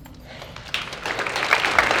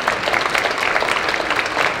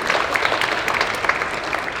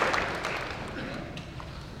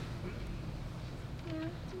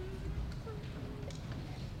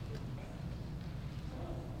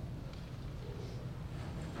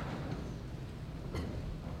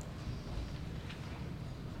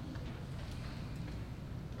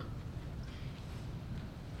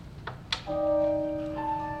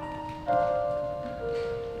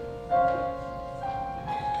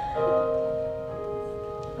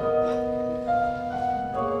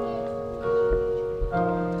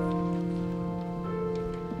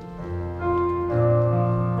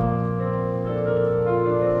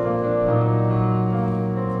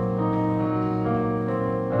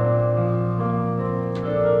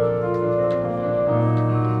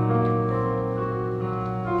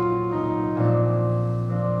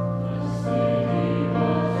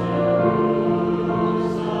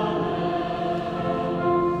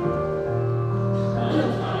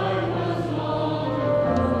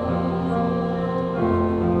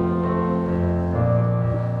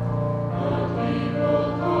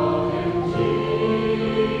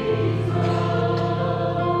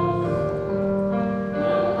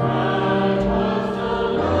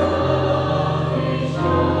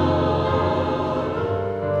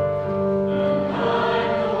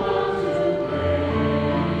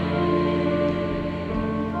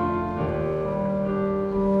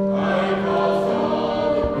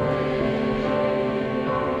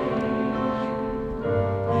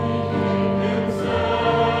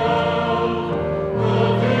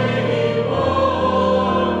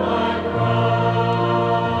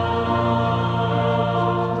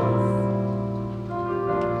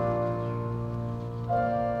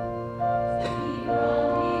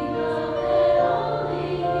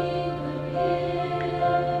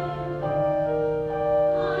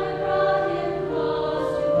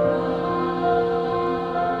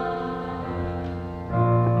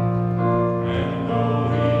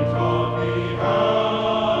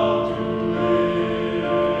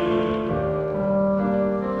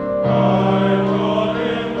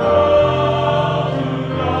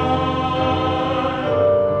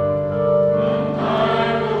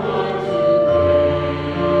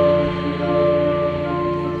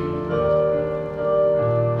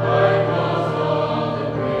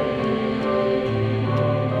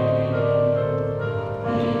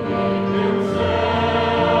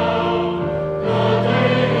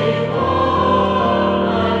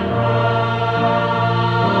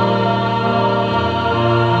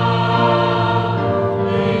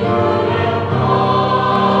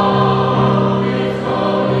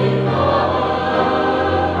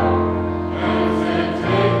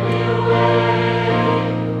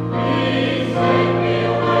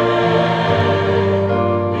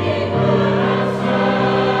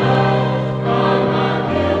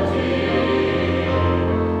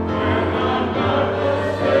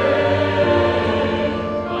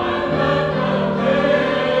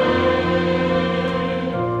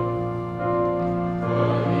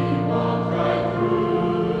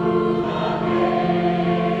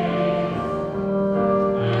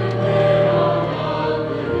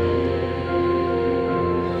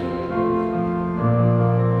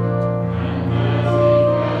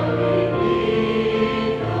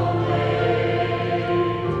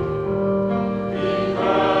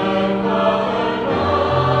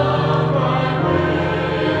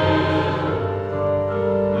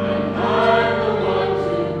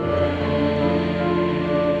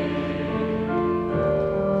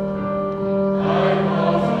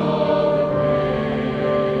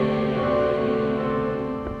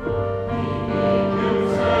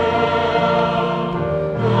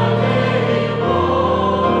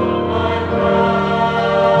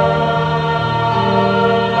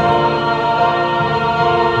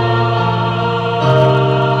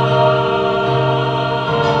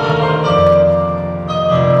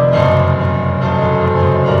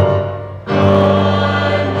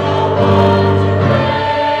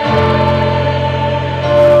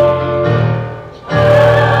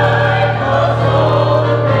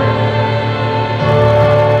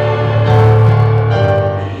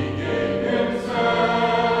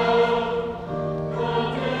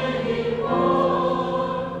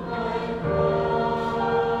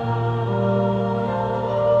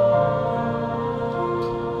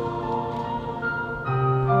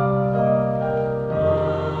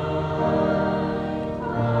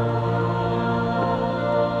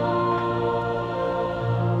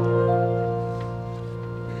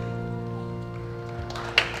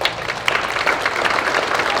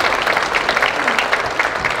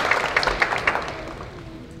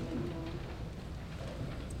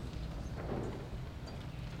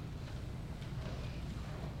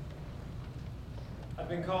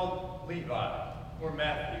 been called Levi, or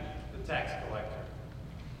Matthew, the tax collector.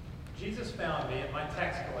 Jesus found me at my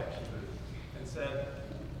tax collection booth and said,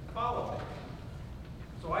 "Follow me."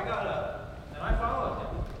 So I got up and I followed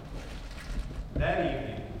him. That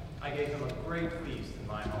evening, I gave him a great feast in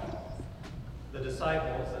my home. The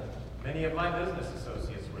disciples and many of my business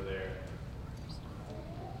associates were there.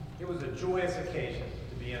 It was a joyous occasion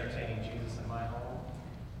to be entertaining Jesus in my home.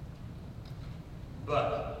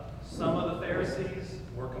 But some of the Pharisees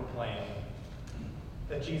were complaining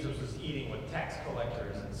that Jesus was eating with tax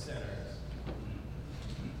collectors and sinners.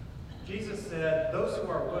 Jesus said, "Those who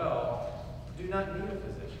are well do not need a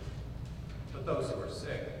physician, but those who are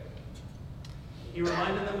sick." He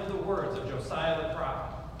reminded them of the words of Josiah the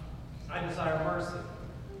prophet, "I desire mercy,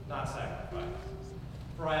 not sacrifice.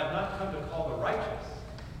 For I have not come to call the righteous,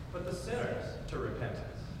 but the sinners to repentance."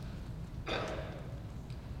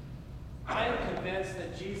 I am convinced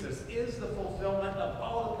that Jesus is the fulfillment of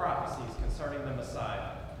all the prophecies concerning the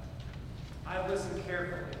Messiah. I have listened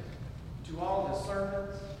carefully to all his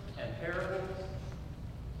sermons and parables.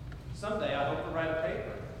 Someday I hope to write a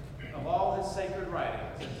paper of all his sacred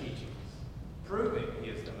writings and teachings, proving he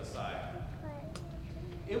is the Messiah.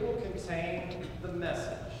 It will contain the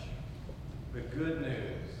message, the good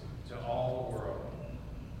news to all the world.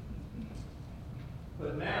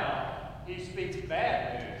 But now he speaks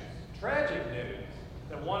bad news, tragic news,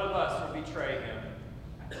 that one of us will betray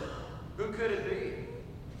him. Who could it be?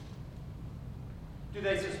 Do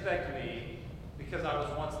they suspect me because I was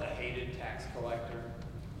once the hated tax collector?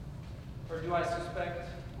 Or do I suspect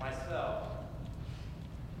myself?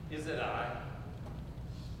 Is it I?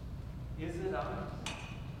 Is it I?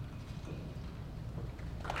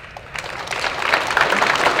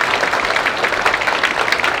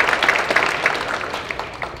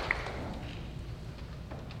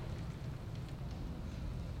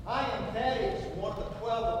 I am Thaddeus, one of the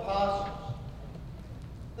 12 apostles.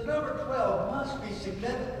 The number 12 must be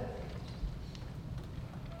significant.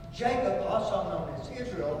 Jacob, also known as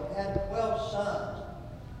Israel, had 12 sons.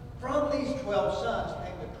 From these 12 sons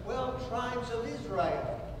came the 12 tribes of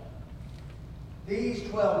Israel. These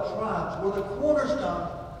 12 tribes were the cornerstone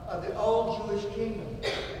of the old Jewish kingdom.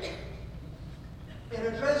 In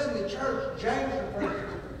addressing the church, James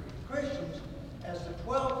refers to Christians as the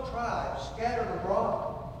 12 tribes scattered abroad.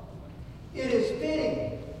 It is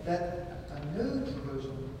fitting that a new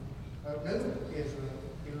Jerusalem, or new Israel,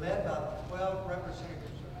 be led by the 12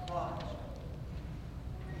 representatives of Christ.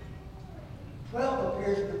 12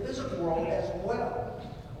 appears in the physical world as well.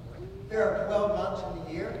 There are 12 months in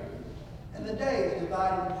the year, and the day is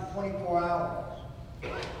divided into 24 hours.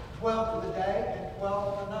 12 for the day and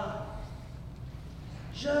 12 for the night.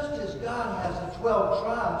 Just as God has the 12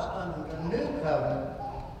 tribes under the new covenant,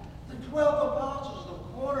 the 12 apostles are the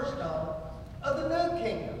cornerstone of the new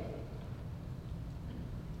kingdom.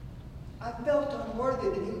 I felt unworthy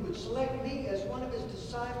that he would select me as one of his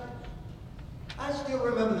disciples. I still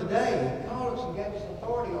remember the day he called us and gave us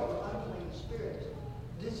authority over unclean spirits,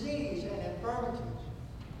 disease, and infirmities.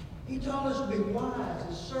 He told us to be wise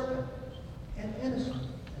as serpents and innocent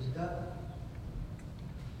as doves.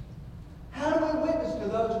 How do we witness to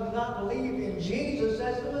those who do not believe in Jesus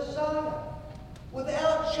as the Messiah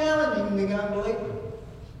without challenging the unbeliever?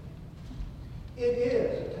 It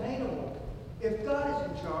is attainable if God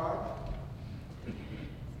is in charge.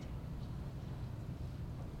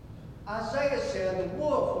 Isaiah said, "The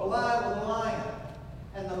wolf will lie with the lion,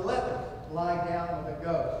 and the leopard lie down with the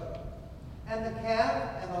goat, and the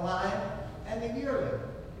calf and the lion and the yearling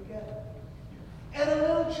together. And a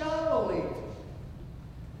little child will lead them."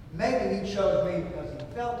 Maybe he chose me because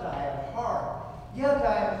he felt I had heart, yet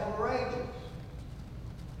I am courageous.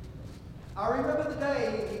 I remember the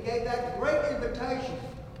day he gave that great invitation.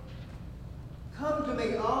 "Come to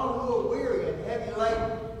me, all who are weary and heavy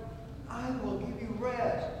laden. I will give you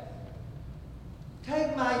rest.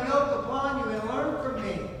 Take my yoke upon you and learn from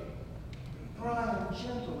me, for I am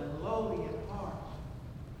gentle and lowly in heart,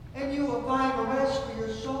 and you will find rest for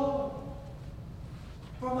your soul.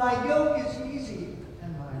 For my yoke is easy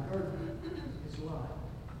and my burden is light."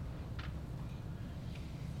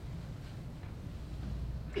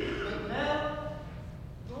 But now,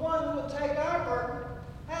 the one who will take our burden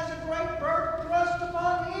has a great burden thrust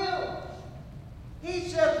upon him. He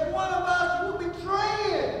says one of us will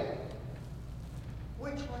betray him.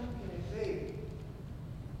 Which one can it be?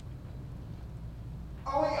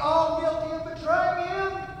 Are we all guilty of betraying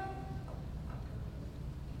him?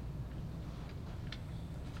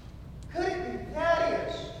 Could it be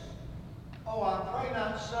Thaddeus? Oh, I pray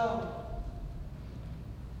not so.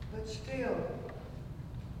 But still,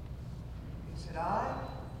 is it I?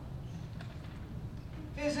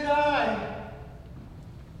 Is it I?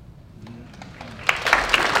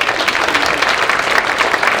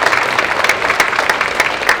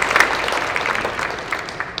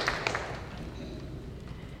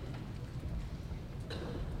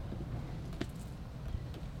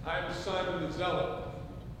 I am Simon the Zealot,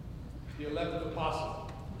 the 11th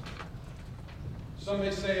apostle. Some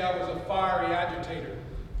may say I was a fiery agitator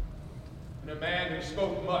and a man who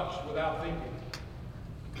spoke much without thinking.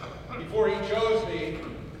 Before he chose me,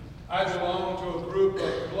 I belonged to a group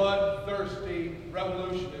of bloodthirsty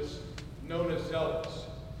revolutionists known as zealots.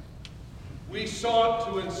 We sought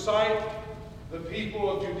to incite the people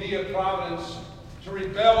of Judea province to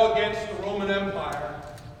rebel against the Roman Empire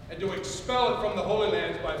and to expel it from the Holy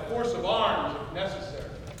Lands by force of arms if necessary.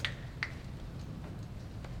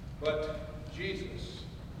 But Jesus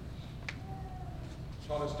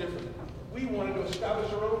taught us differently. We wanted to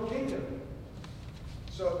establish our own kingdom.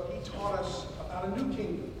 So he taught us about a new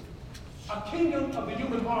kingdom. A kingdom of the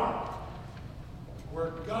human heart,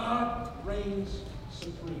 where God reigns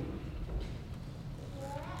supreme.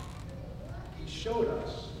 He showed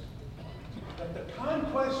us that the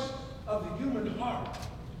conquest of the human heart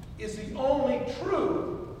is the only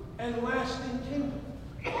true and lasting kingdom.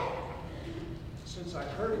 Since I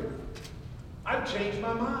heard him, I've changed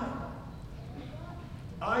my mind.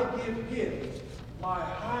 I give him my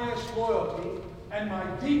highest loyalty and my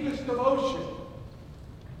deepest devotion.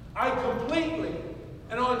 I completely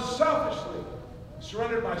and unselfishly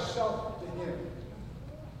surrendered myself to him.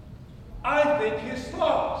 I think his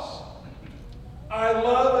thoughts. I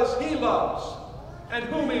love as he loves, and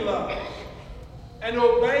whom he loves, and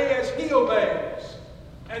obey as he obeys,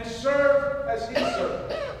 and serve as he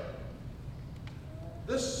serves.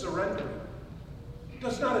 This surrender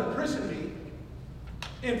does not imprison me.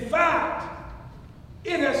 In fact,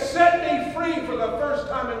 it has set me free for the first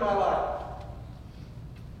time in my life.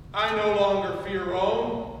 I no longer fear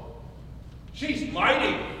Rome. She's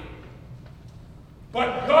mighty.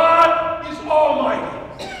 But God is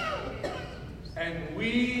almighty. And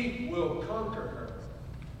we will conquer her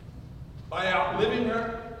by outliving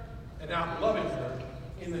her and outloving her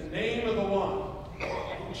in the name of the one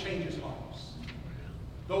who changes hearts.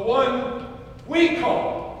 The one we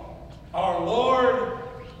call our Lord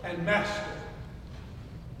and Master.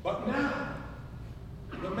 But now,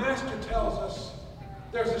 the Master tells us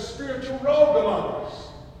there's a spiritual rogue among us.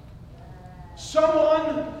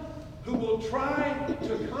 Someone who will try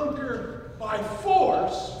to conquer by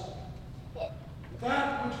force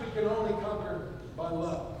that which we can only conquer by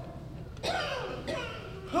love.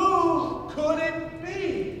 Who could it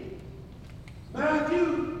be?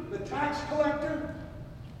 Matthew, the tax collector?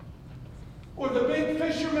 Or the big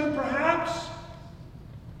fisherman, perhaps?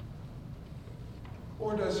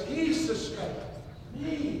 Or does he suspect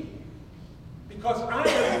me? Because I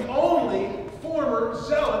am the only former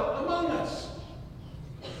zealot among us.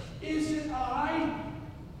 Is it I?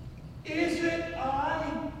 Is it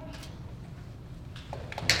I?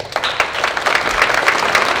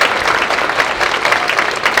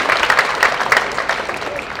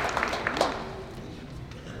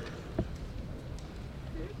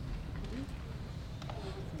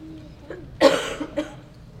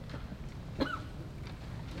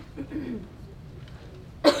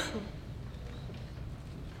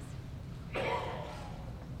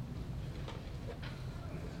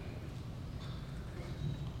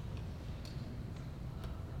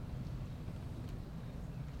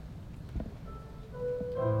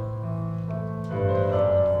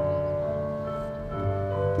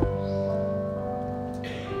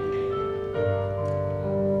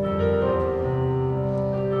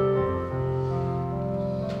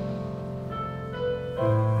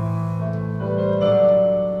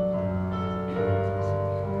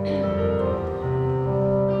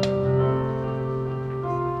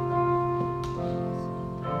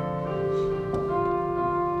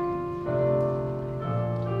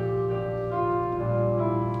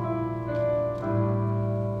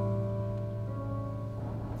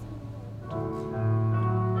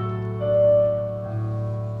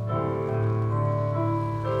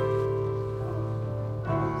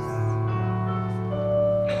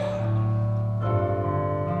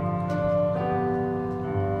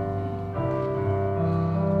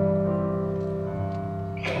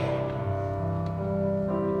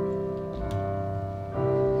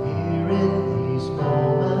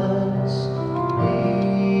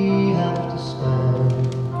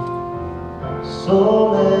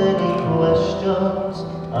 So many questions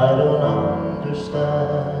I don't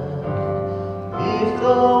understand. If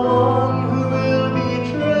the one who will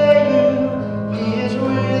betray you, he is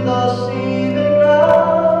with us even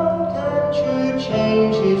now, can't you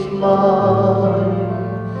change mine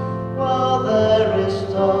while there is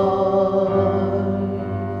time.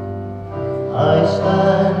 I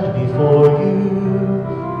stand before you,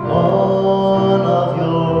 one of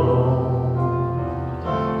your own.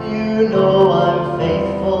 You know I'm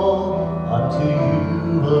faithful unto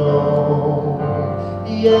you alone.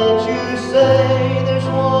 Yet you say there's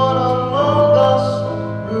one among us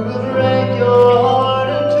who will break your heart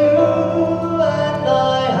in two, and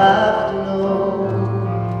I have to know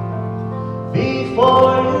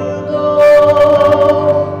before you go,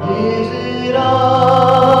 is it I,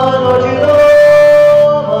 Lord, you know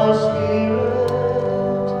my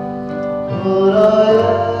spirit? Could I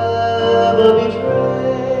ever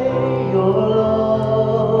betray your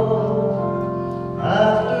love?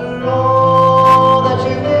 After all that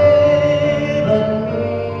you've given me,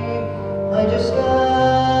 I just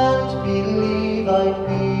can't believe I'd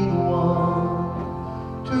be the one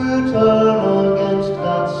to turn against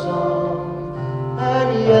that song. And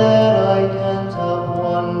yet I can't help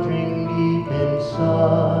wondering deep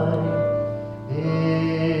inside,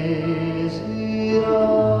 is it I?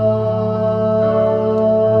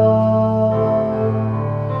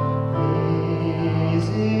 Is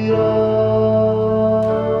it I?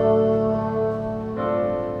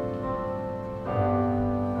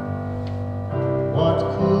 What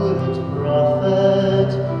could it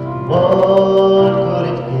profit? What could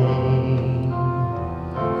it gain?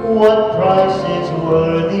 What price is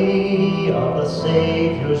worthy of a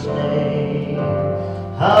Savior's name?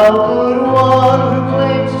 How could one who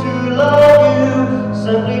claims to love you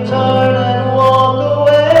simply turn and walk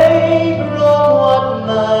away from what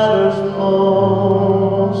matters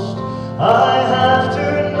most? I have to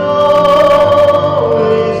know,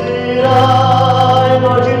 is it I,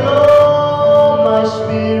 Lord, you know my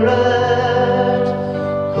spirit?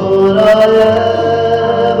 Could I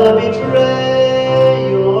ever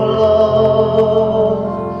betray your love?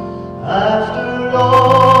 After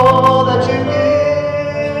all that you've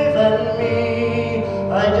given me,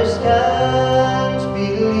 I just can't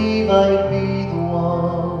believe I'd be the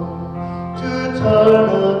one to turn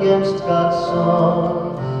against God's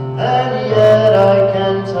Son. And yet I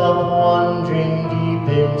can't help wondering deep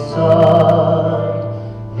inside,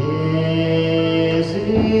 is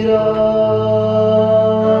it I?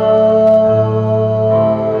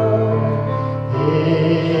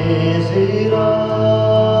 Is it I?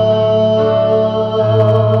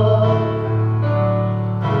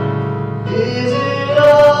 Is it I,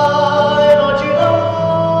 Lord, you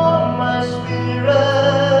know my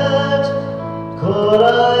spirit? Could I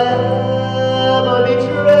ever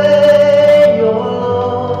betray your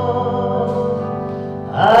love?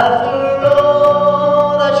 After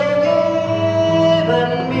all that you've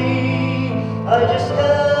given me, I just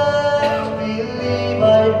can't believe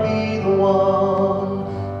I'd be the one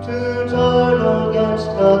to turn against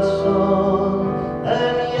God's Son.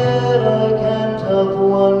 And yet I can't help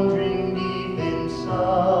wondering deep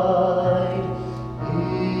inside,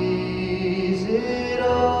 is it I?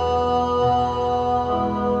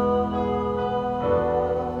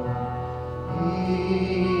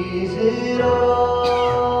 Is it I?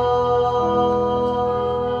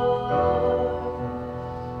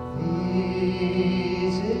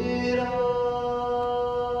 Is it I?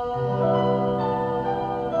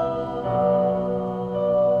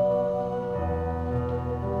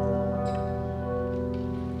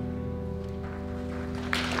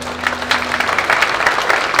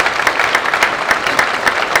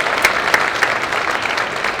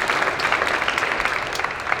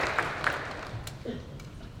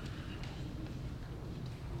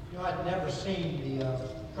 You know, I'd never seen the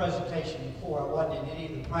presentation before. I wasn't in any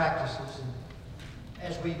of the practices. And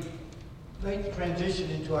as we make the transition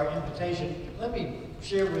into our invitation, let me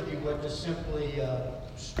share with you what just simply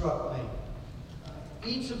struck me.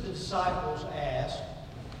 Each of the disciples asked,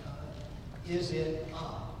 is it I?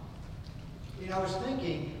 You know, I was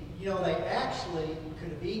thinking, you know, they actually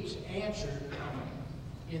could have each answered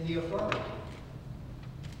in the affirmative.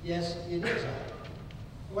 Yes, it is I.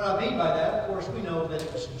 What I mean by that, of course, we know that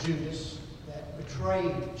it was Judas that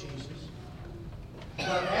betrayed Jesus.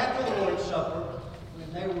 But after the Lord's Supper,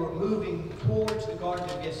 when they were moving towards the Garden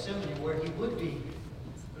of Gethsemane, where he would be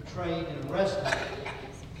betrayed and arrested,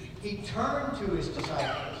 he turned to his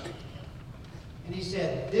disciples and he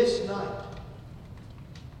said, this night,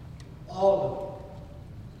 all of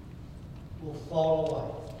you will fall away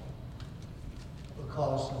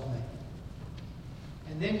because of me.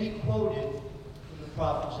 And then he quoted from the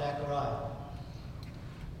prophet Zechariah.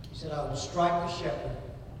 He said, I will strike the shepherd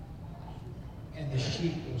and the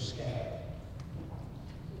sheep will scatter.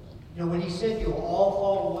 You know, when he said you'll all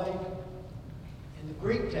fall away, in the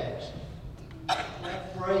Greek text,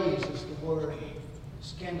 that phrase is the word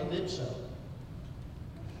scandalizo,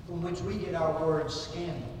 from which we get our word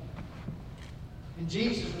scandal. And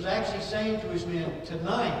Jesus was actually saying to his men,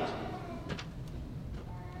 tonight,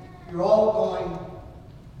 you're all going to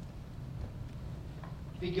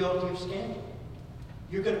be guilty of scandal.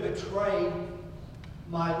 You're going to betray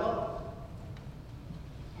my love.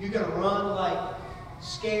 You're going to run like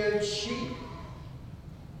scared sheep,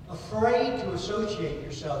 afraid to associate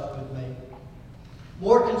yourself with me,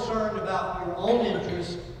 more concerned about your own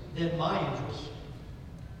interests than my interests,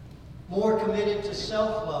 more committed to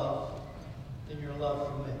self-love than your love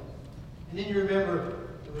for me. And then you remember,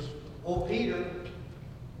 it was old Peter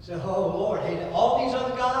said, oh Lord, hey, all these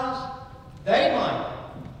other guys, they might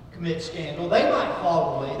commit scandal, they might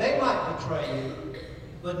fall away, they might betray you,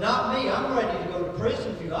 but not me. I'm ready to go to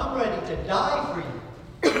prison for you. I'm ready to die for you.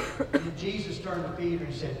 And Jesus turned to Peter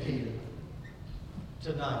and said, Peter,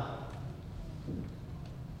 tonight,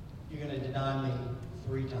 you're going to deny me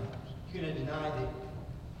 3 times. You're going to deny that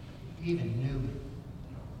you even knew me.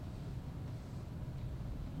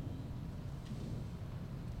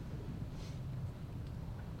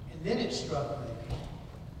 And then it struck me.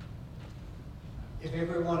 If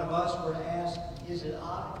every one of us were to ask, is it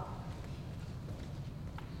I?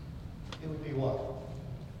 It would be what?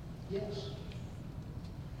 Yes.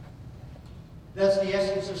 That's the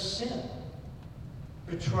essence of sin.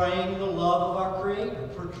 Betraying the love of our Creator.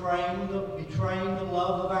 Betraying the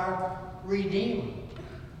love of our Redeemer.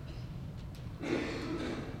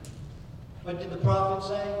 What did the prophet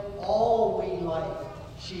say? All we like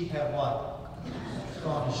sheep have what?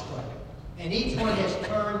 Gone astray. And each one has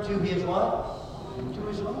turned to his what? To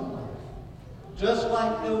his own way. Just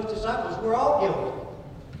like those disciples, we're all guilty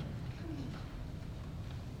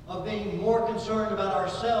of being more concerned about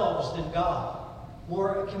ourselves than God,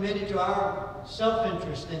 more committed to our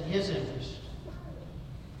self-interest than his interest,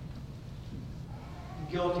 and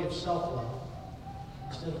guilty of self-love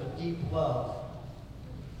instead of a deep love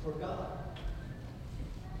for God.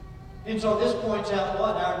 And so this points out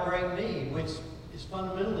what? Our great need, which is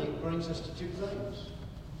fundamentally brings us to 2 things.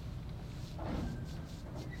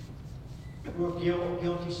 We're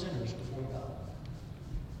guilty sinners before God.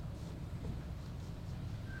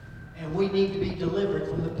 And we need to be delivered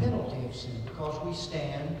from the penalty of sin because we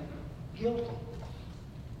stand guilty.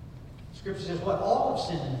 Scripture says what? All have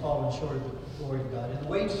sinned and fallen short of the glory of God. And the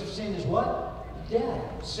wages of sin is what?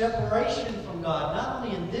 Death. Separation from God, not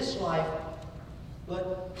only in this life,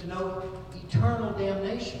 but to know eternal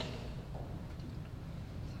damnation.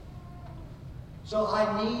 So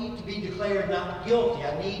I need to be declared not guilty.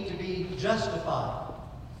 I need to be justified.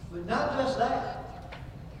 But not just that.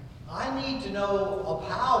 I need to know a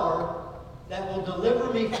power that will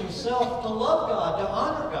deliver me from self to love God, to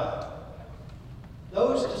honor God.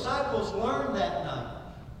 Those disciples learned that night.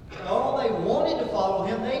 All they wanted to follow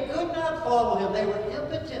him, they could not follow him. They were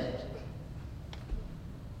impotent.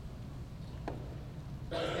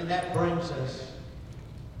 And that brings us,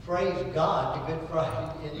 praise God, to Good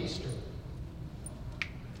Friday and Easter.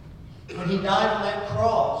 When he died on that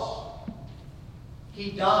cross,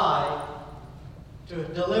 he died to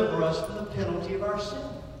deliver us from the penalty of our sin.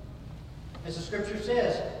 As the Scripture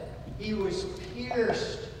says, he was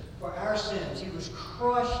pierced for our sins. He was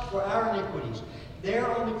crushed for our iniquities. There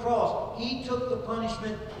on the cross, he took the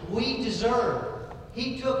punishment we deserve.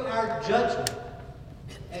 He took our judgment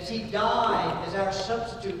as he died as our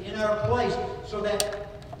substitute in our place, so that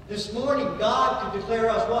this morning God could declare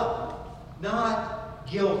us what? Not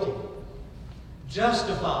guilty.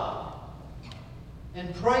 Justified.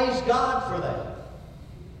 And praise God for that.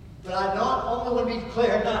 But I not only want to be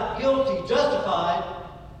declared not guilty, justified,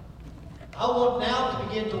 I want now to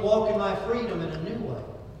begin to walk in my freedom in a new way.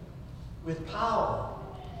 With power.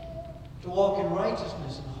 To walk in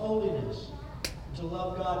righteousness and holiness. And to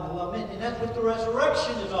love God and to love men. And that's what the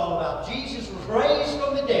resurrection is all about. Jesus was raised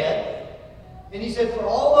from the dead. And he said, for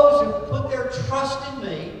all those who put their trust in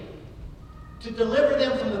me, to deliver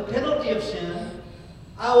them from the penalty of sin,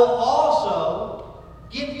 I will also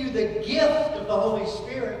give you the gift of the Holy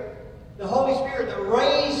Spirit. The Holy Spirit that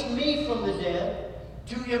raised me from the dead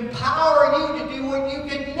to empower you to do what you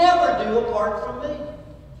could never do apart from me.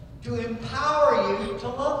 To empower you to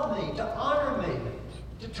love me, to honor me,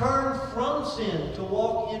 to turn from sin, to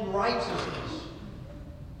walk in righteousness.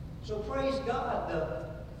 So praise God, the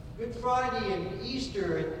Good Friday and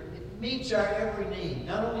Easter, it meets our every need.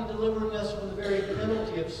 Not only delivering us from the very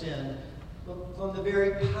penalty of sin, but from the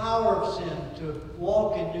very power of sin to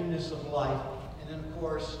walk in newness of life. And then, of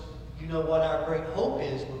course, you know what our great hope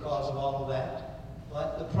is because of all of that.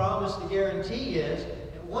 But the promise, the guarantee is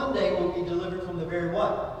that one day we'll be delivered from the very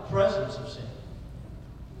what? Presence of sin.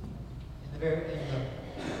 In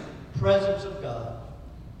the presence of God,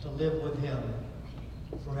 to live with Him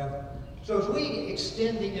forever. So as we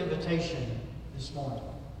extend the invitation this morning,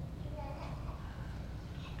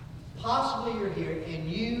 possibly you're here and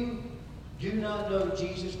you do not know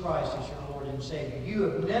Jesus Christ as your Lord and Savior. You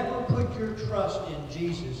have never put your trust in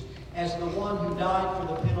Jesus as the one who died for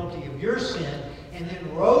the penalty of your sin and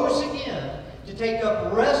then rose again to take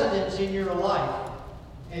up residence in your life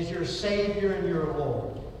as your Savior and your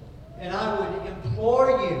Lord. And I would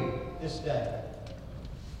implore you this day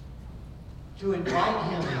to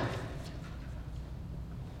invite Him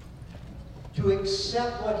in, to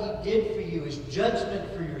accept what He did for you as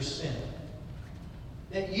judgment for your sin,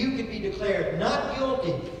 that you could be declared not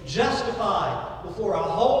guilty, justified before a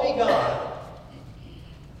holy God,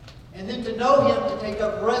 and then to know Him, to take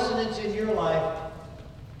up residence in your life,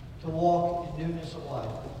 to walk in newness of life,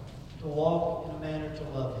 to walk in a manner to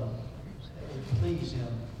love Him, that will please Him,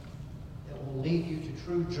 that will lead you to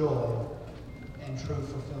true joy and true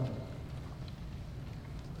fulfillment.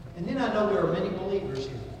 And then I know there are many believers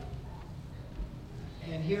here.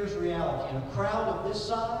 And here's reality. In a crowd of this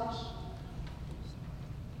size,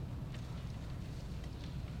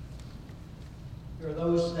 there are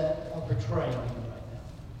those that are betraying you right now.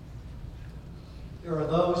 There are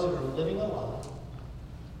those that are living a lie.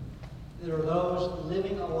 There are those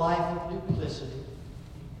living a life of duplicity.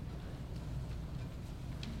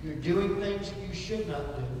 You're doing things that you should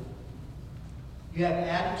not do. You have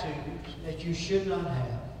attitudes that you should not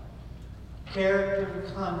have. Character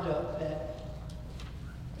and conduct that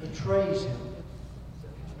betrays Him.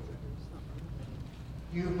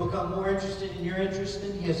 You've become more interested in your interest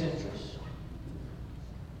than His interest.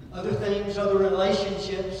 Other things, other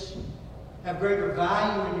relationships have greater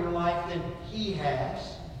value in your life than He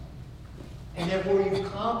has. And therefore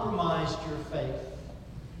you've compromised your faith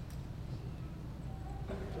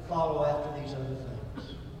to follow after these other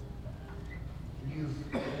things. And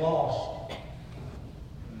you've lost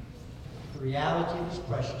the reality of His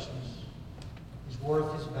preciousness, His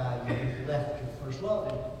worth, His value. You've left your first love.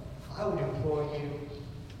 And I would implore you,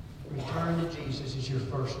 return to Jesus as your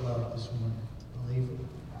first love this morning, believer.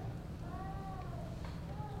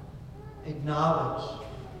 Acknowledge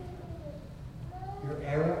your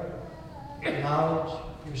error, acknowledge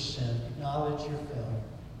your sin, acknowledge your failure,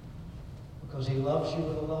 because He loves you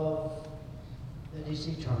with a love that is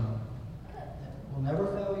eternal, that will never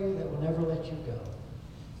fail you, that will never let you go.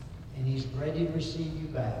 And He's ready to receive you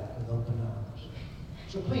back with open arms.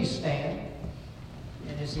 So please stand.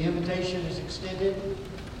 And as the invitation is extended,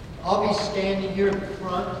 I'll be standing here at the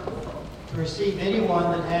front to receive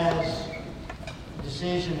anyone that has a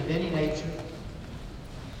decision of any nature.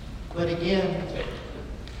 But again,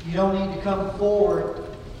 you don't need to come forward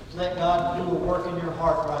to let God do a work in your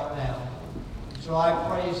heart right now. So I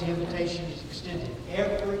pray as the invitation is extended,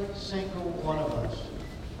 every single one of us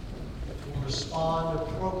will respond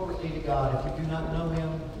appropriately to God. If you do not know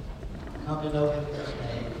Him, come to know Him this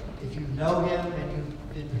day. If you know Him and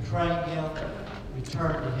you've been betraying Him,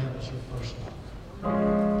 return to Him as your first love.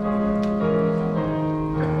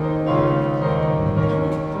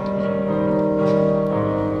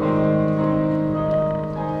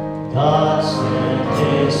 God sent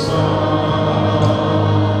His Son,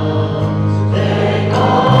 they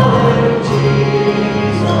call Him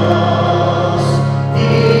Jesus. He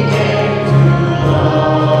came to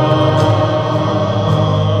love,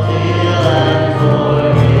 heal and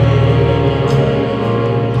forgive.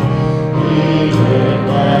 He lived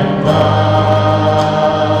and died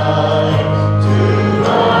to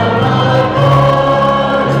buy my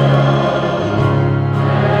pardon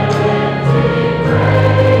and empty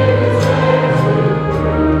grave.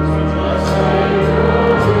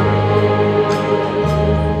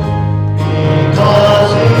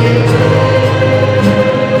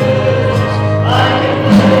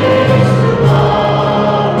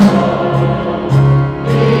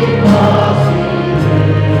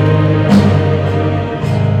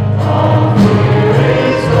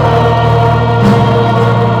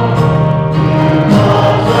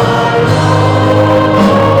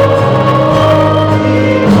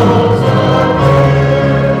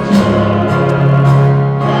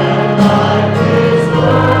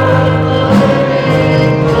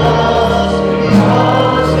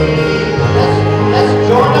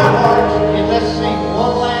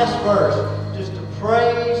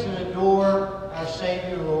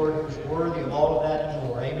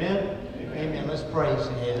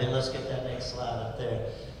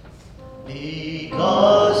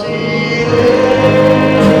 Because He lives,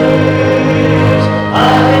 I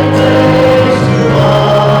can face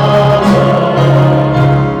tomorrow.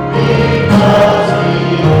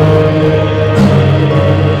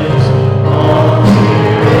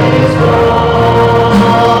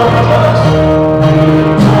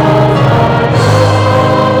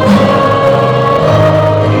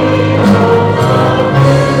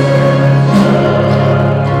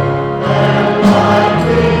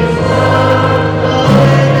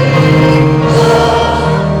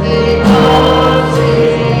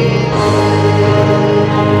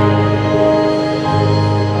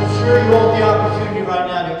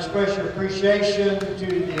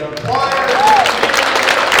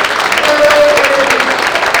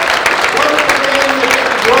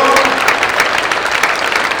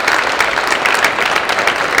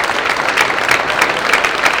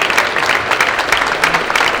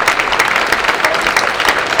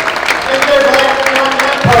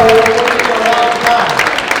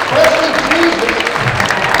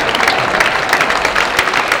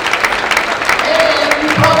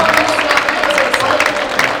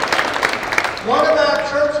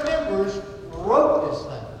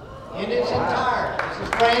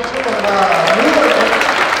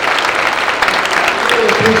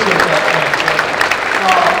 appreciate that.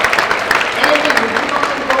 Andy, would you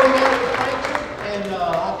mind going out with Frankfurt? And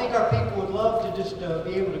I think our people would love to just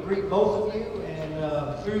be able to greet both of you and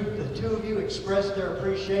through the two of you express their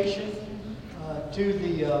appreciation to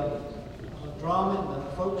the drama and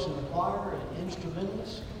the folks in the choir and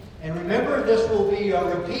instrumentalists. And remember, this will be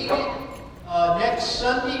repeated next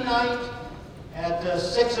Sunday night at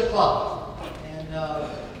 6 o'clock. And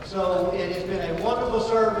so it has been a wonderful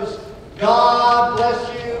service. God bless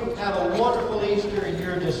you. Have a wonderful Easter, and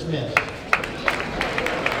you're dismissed.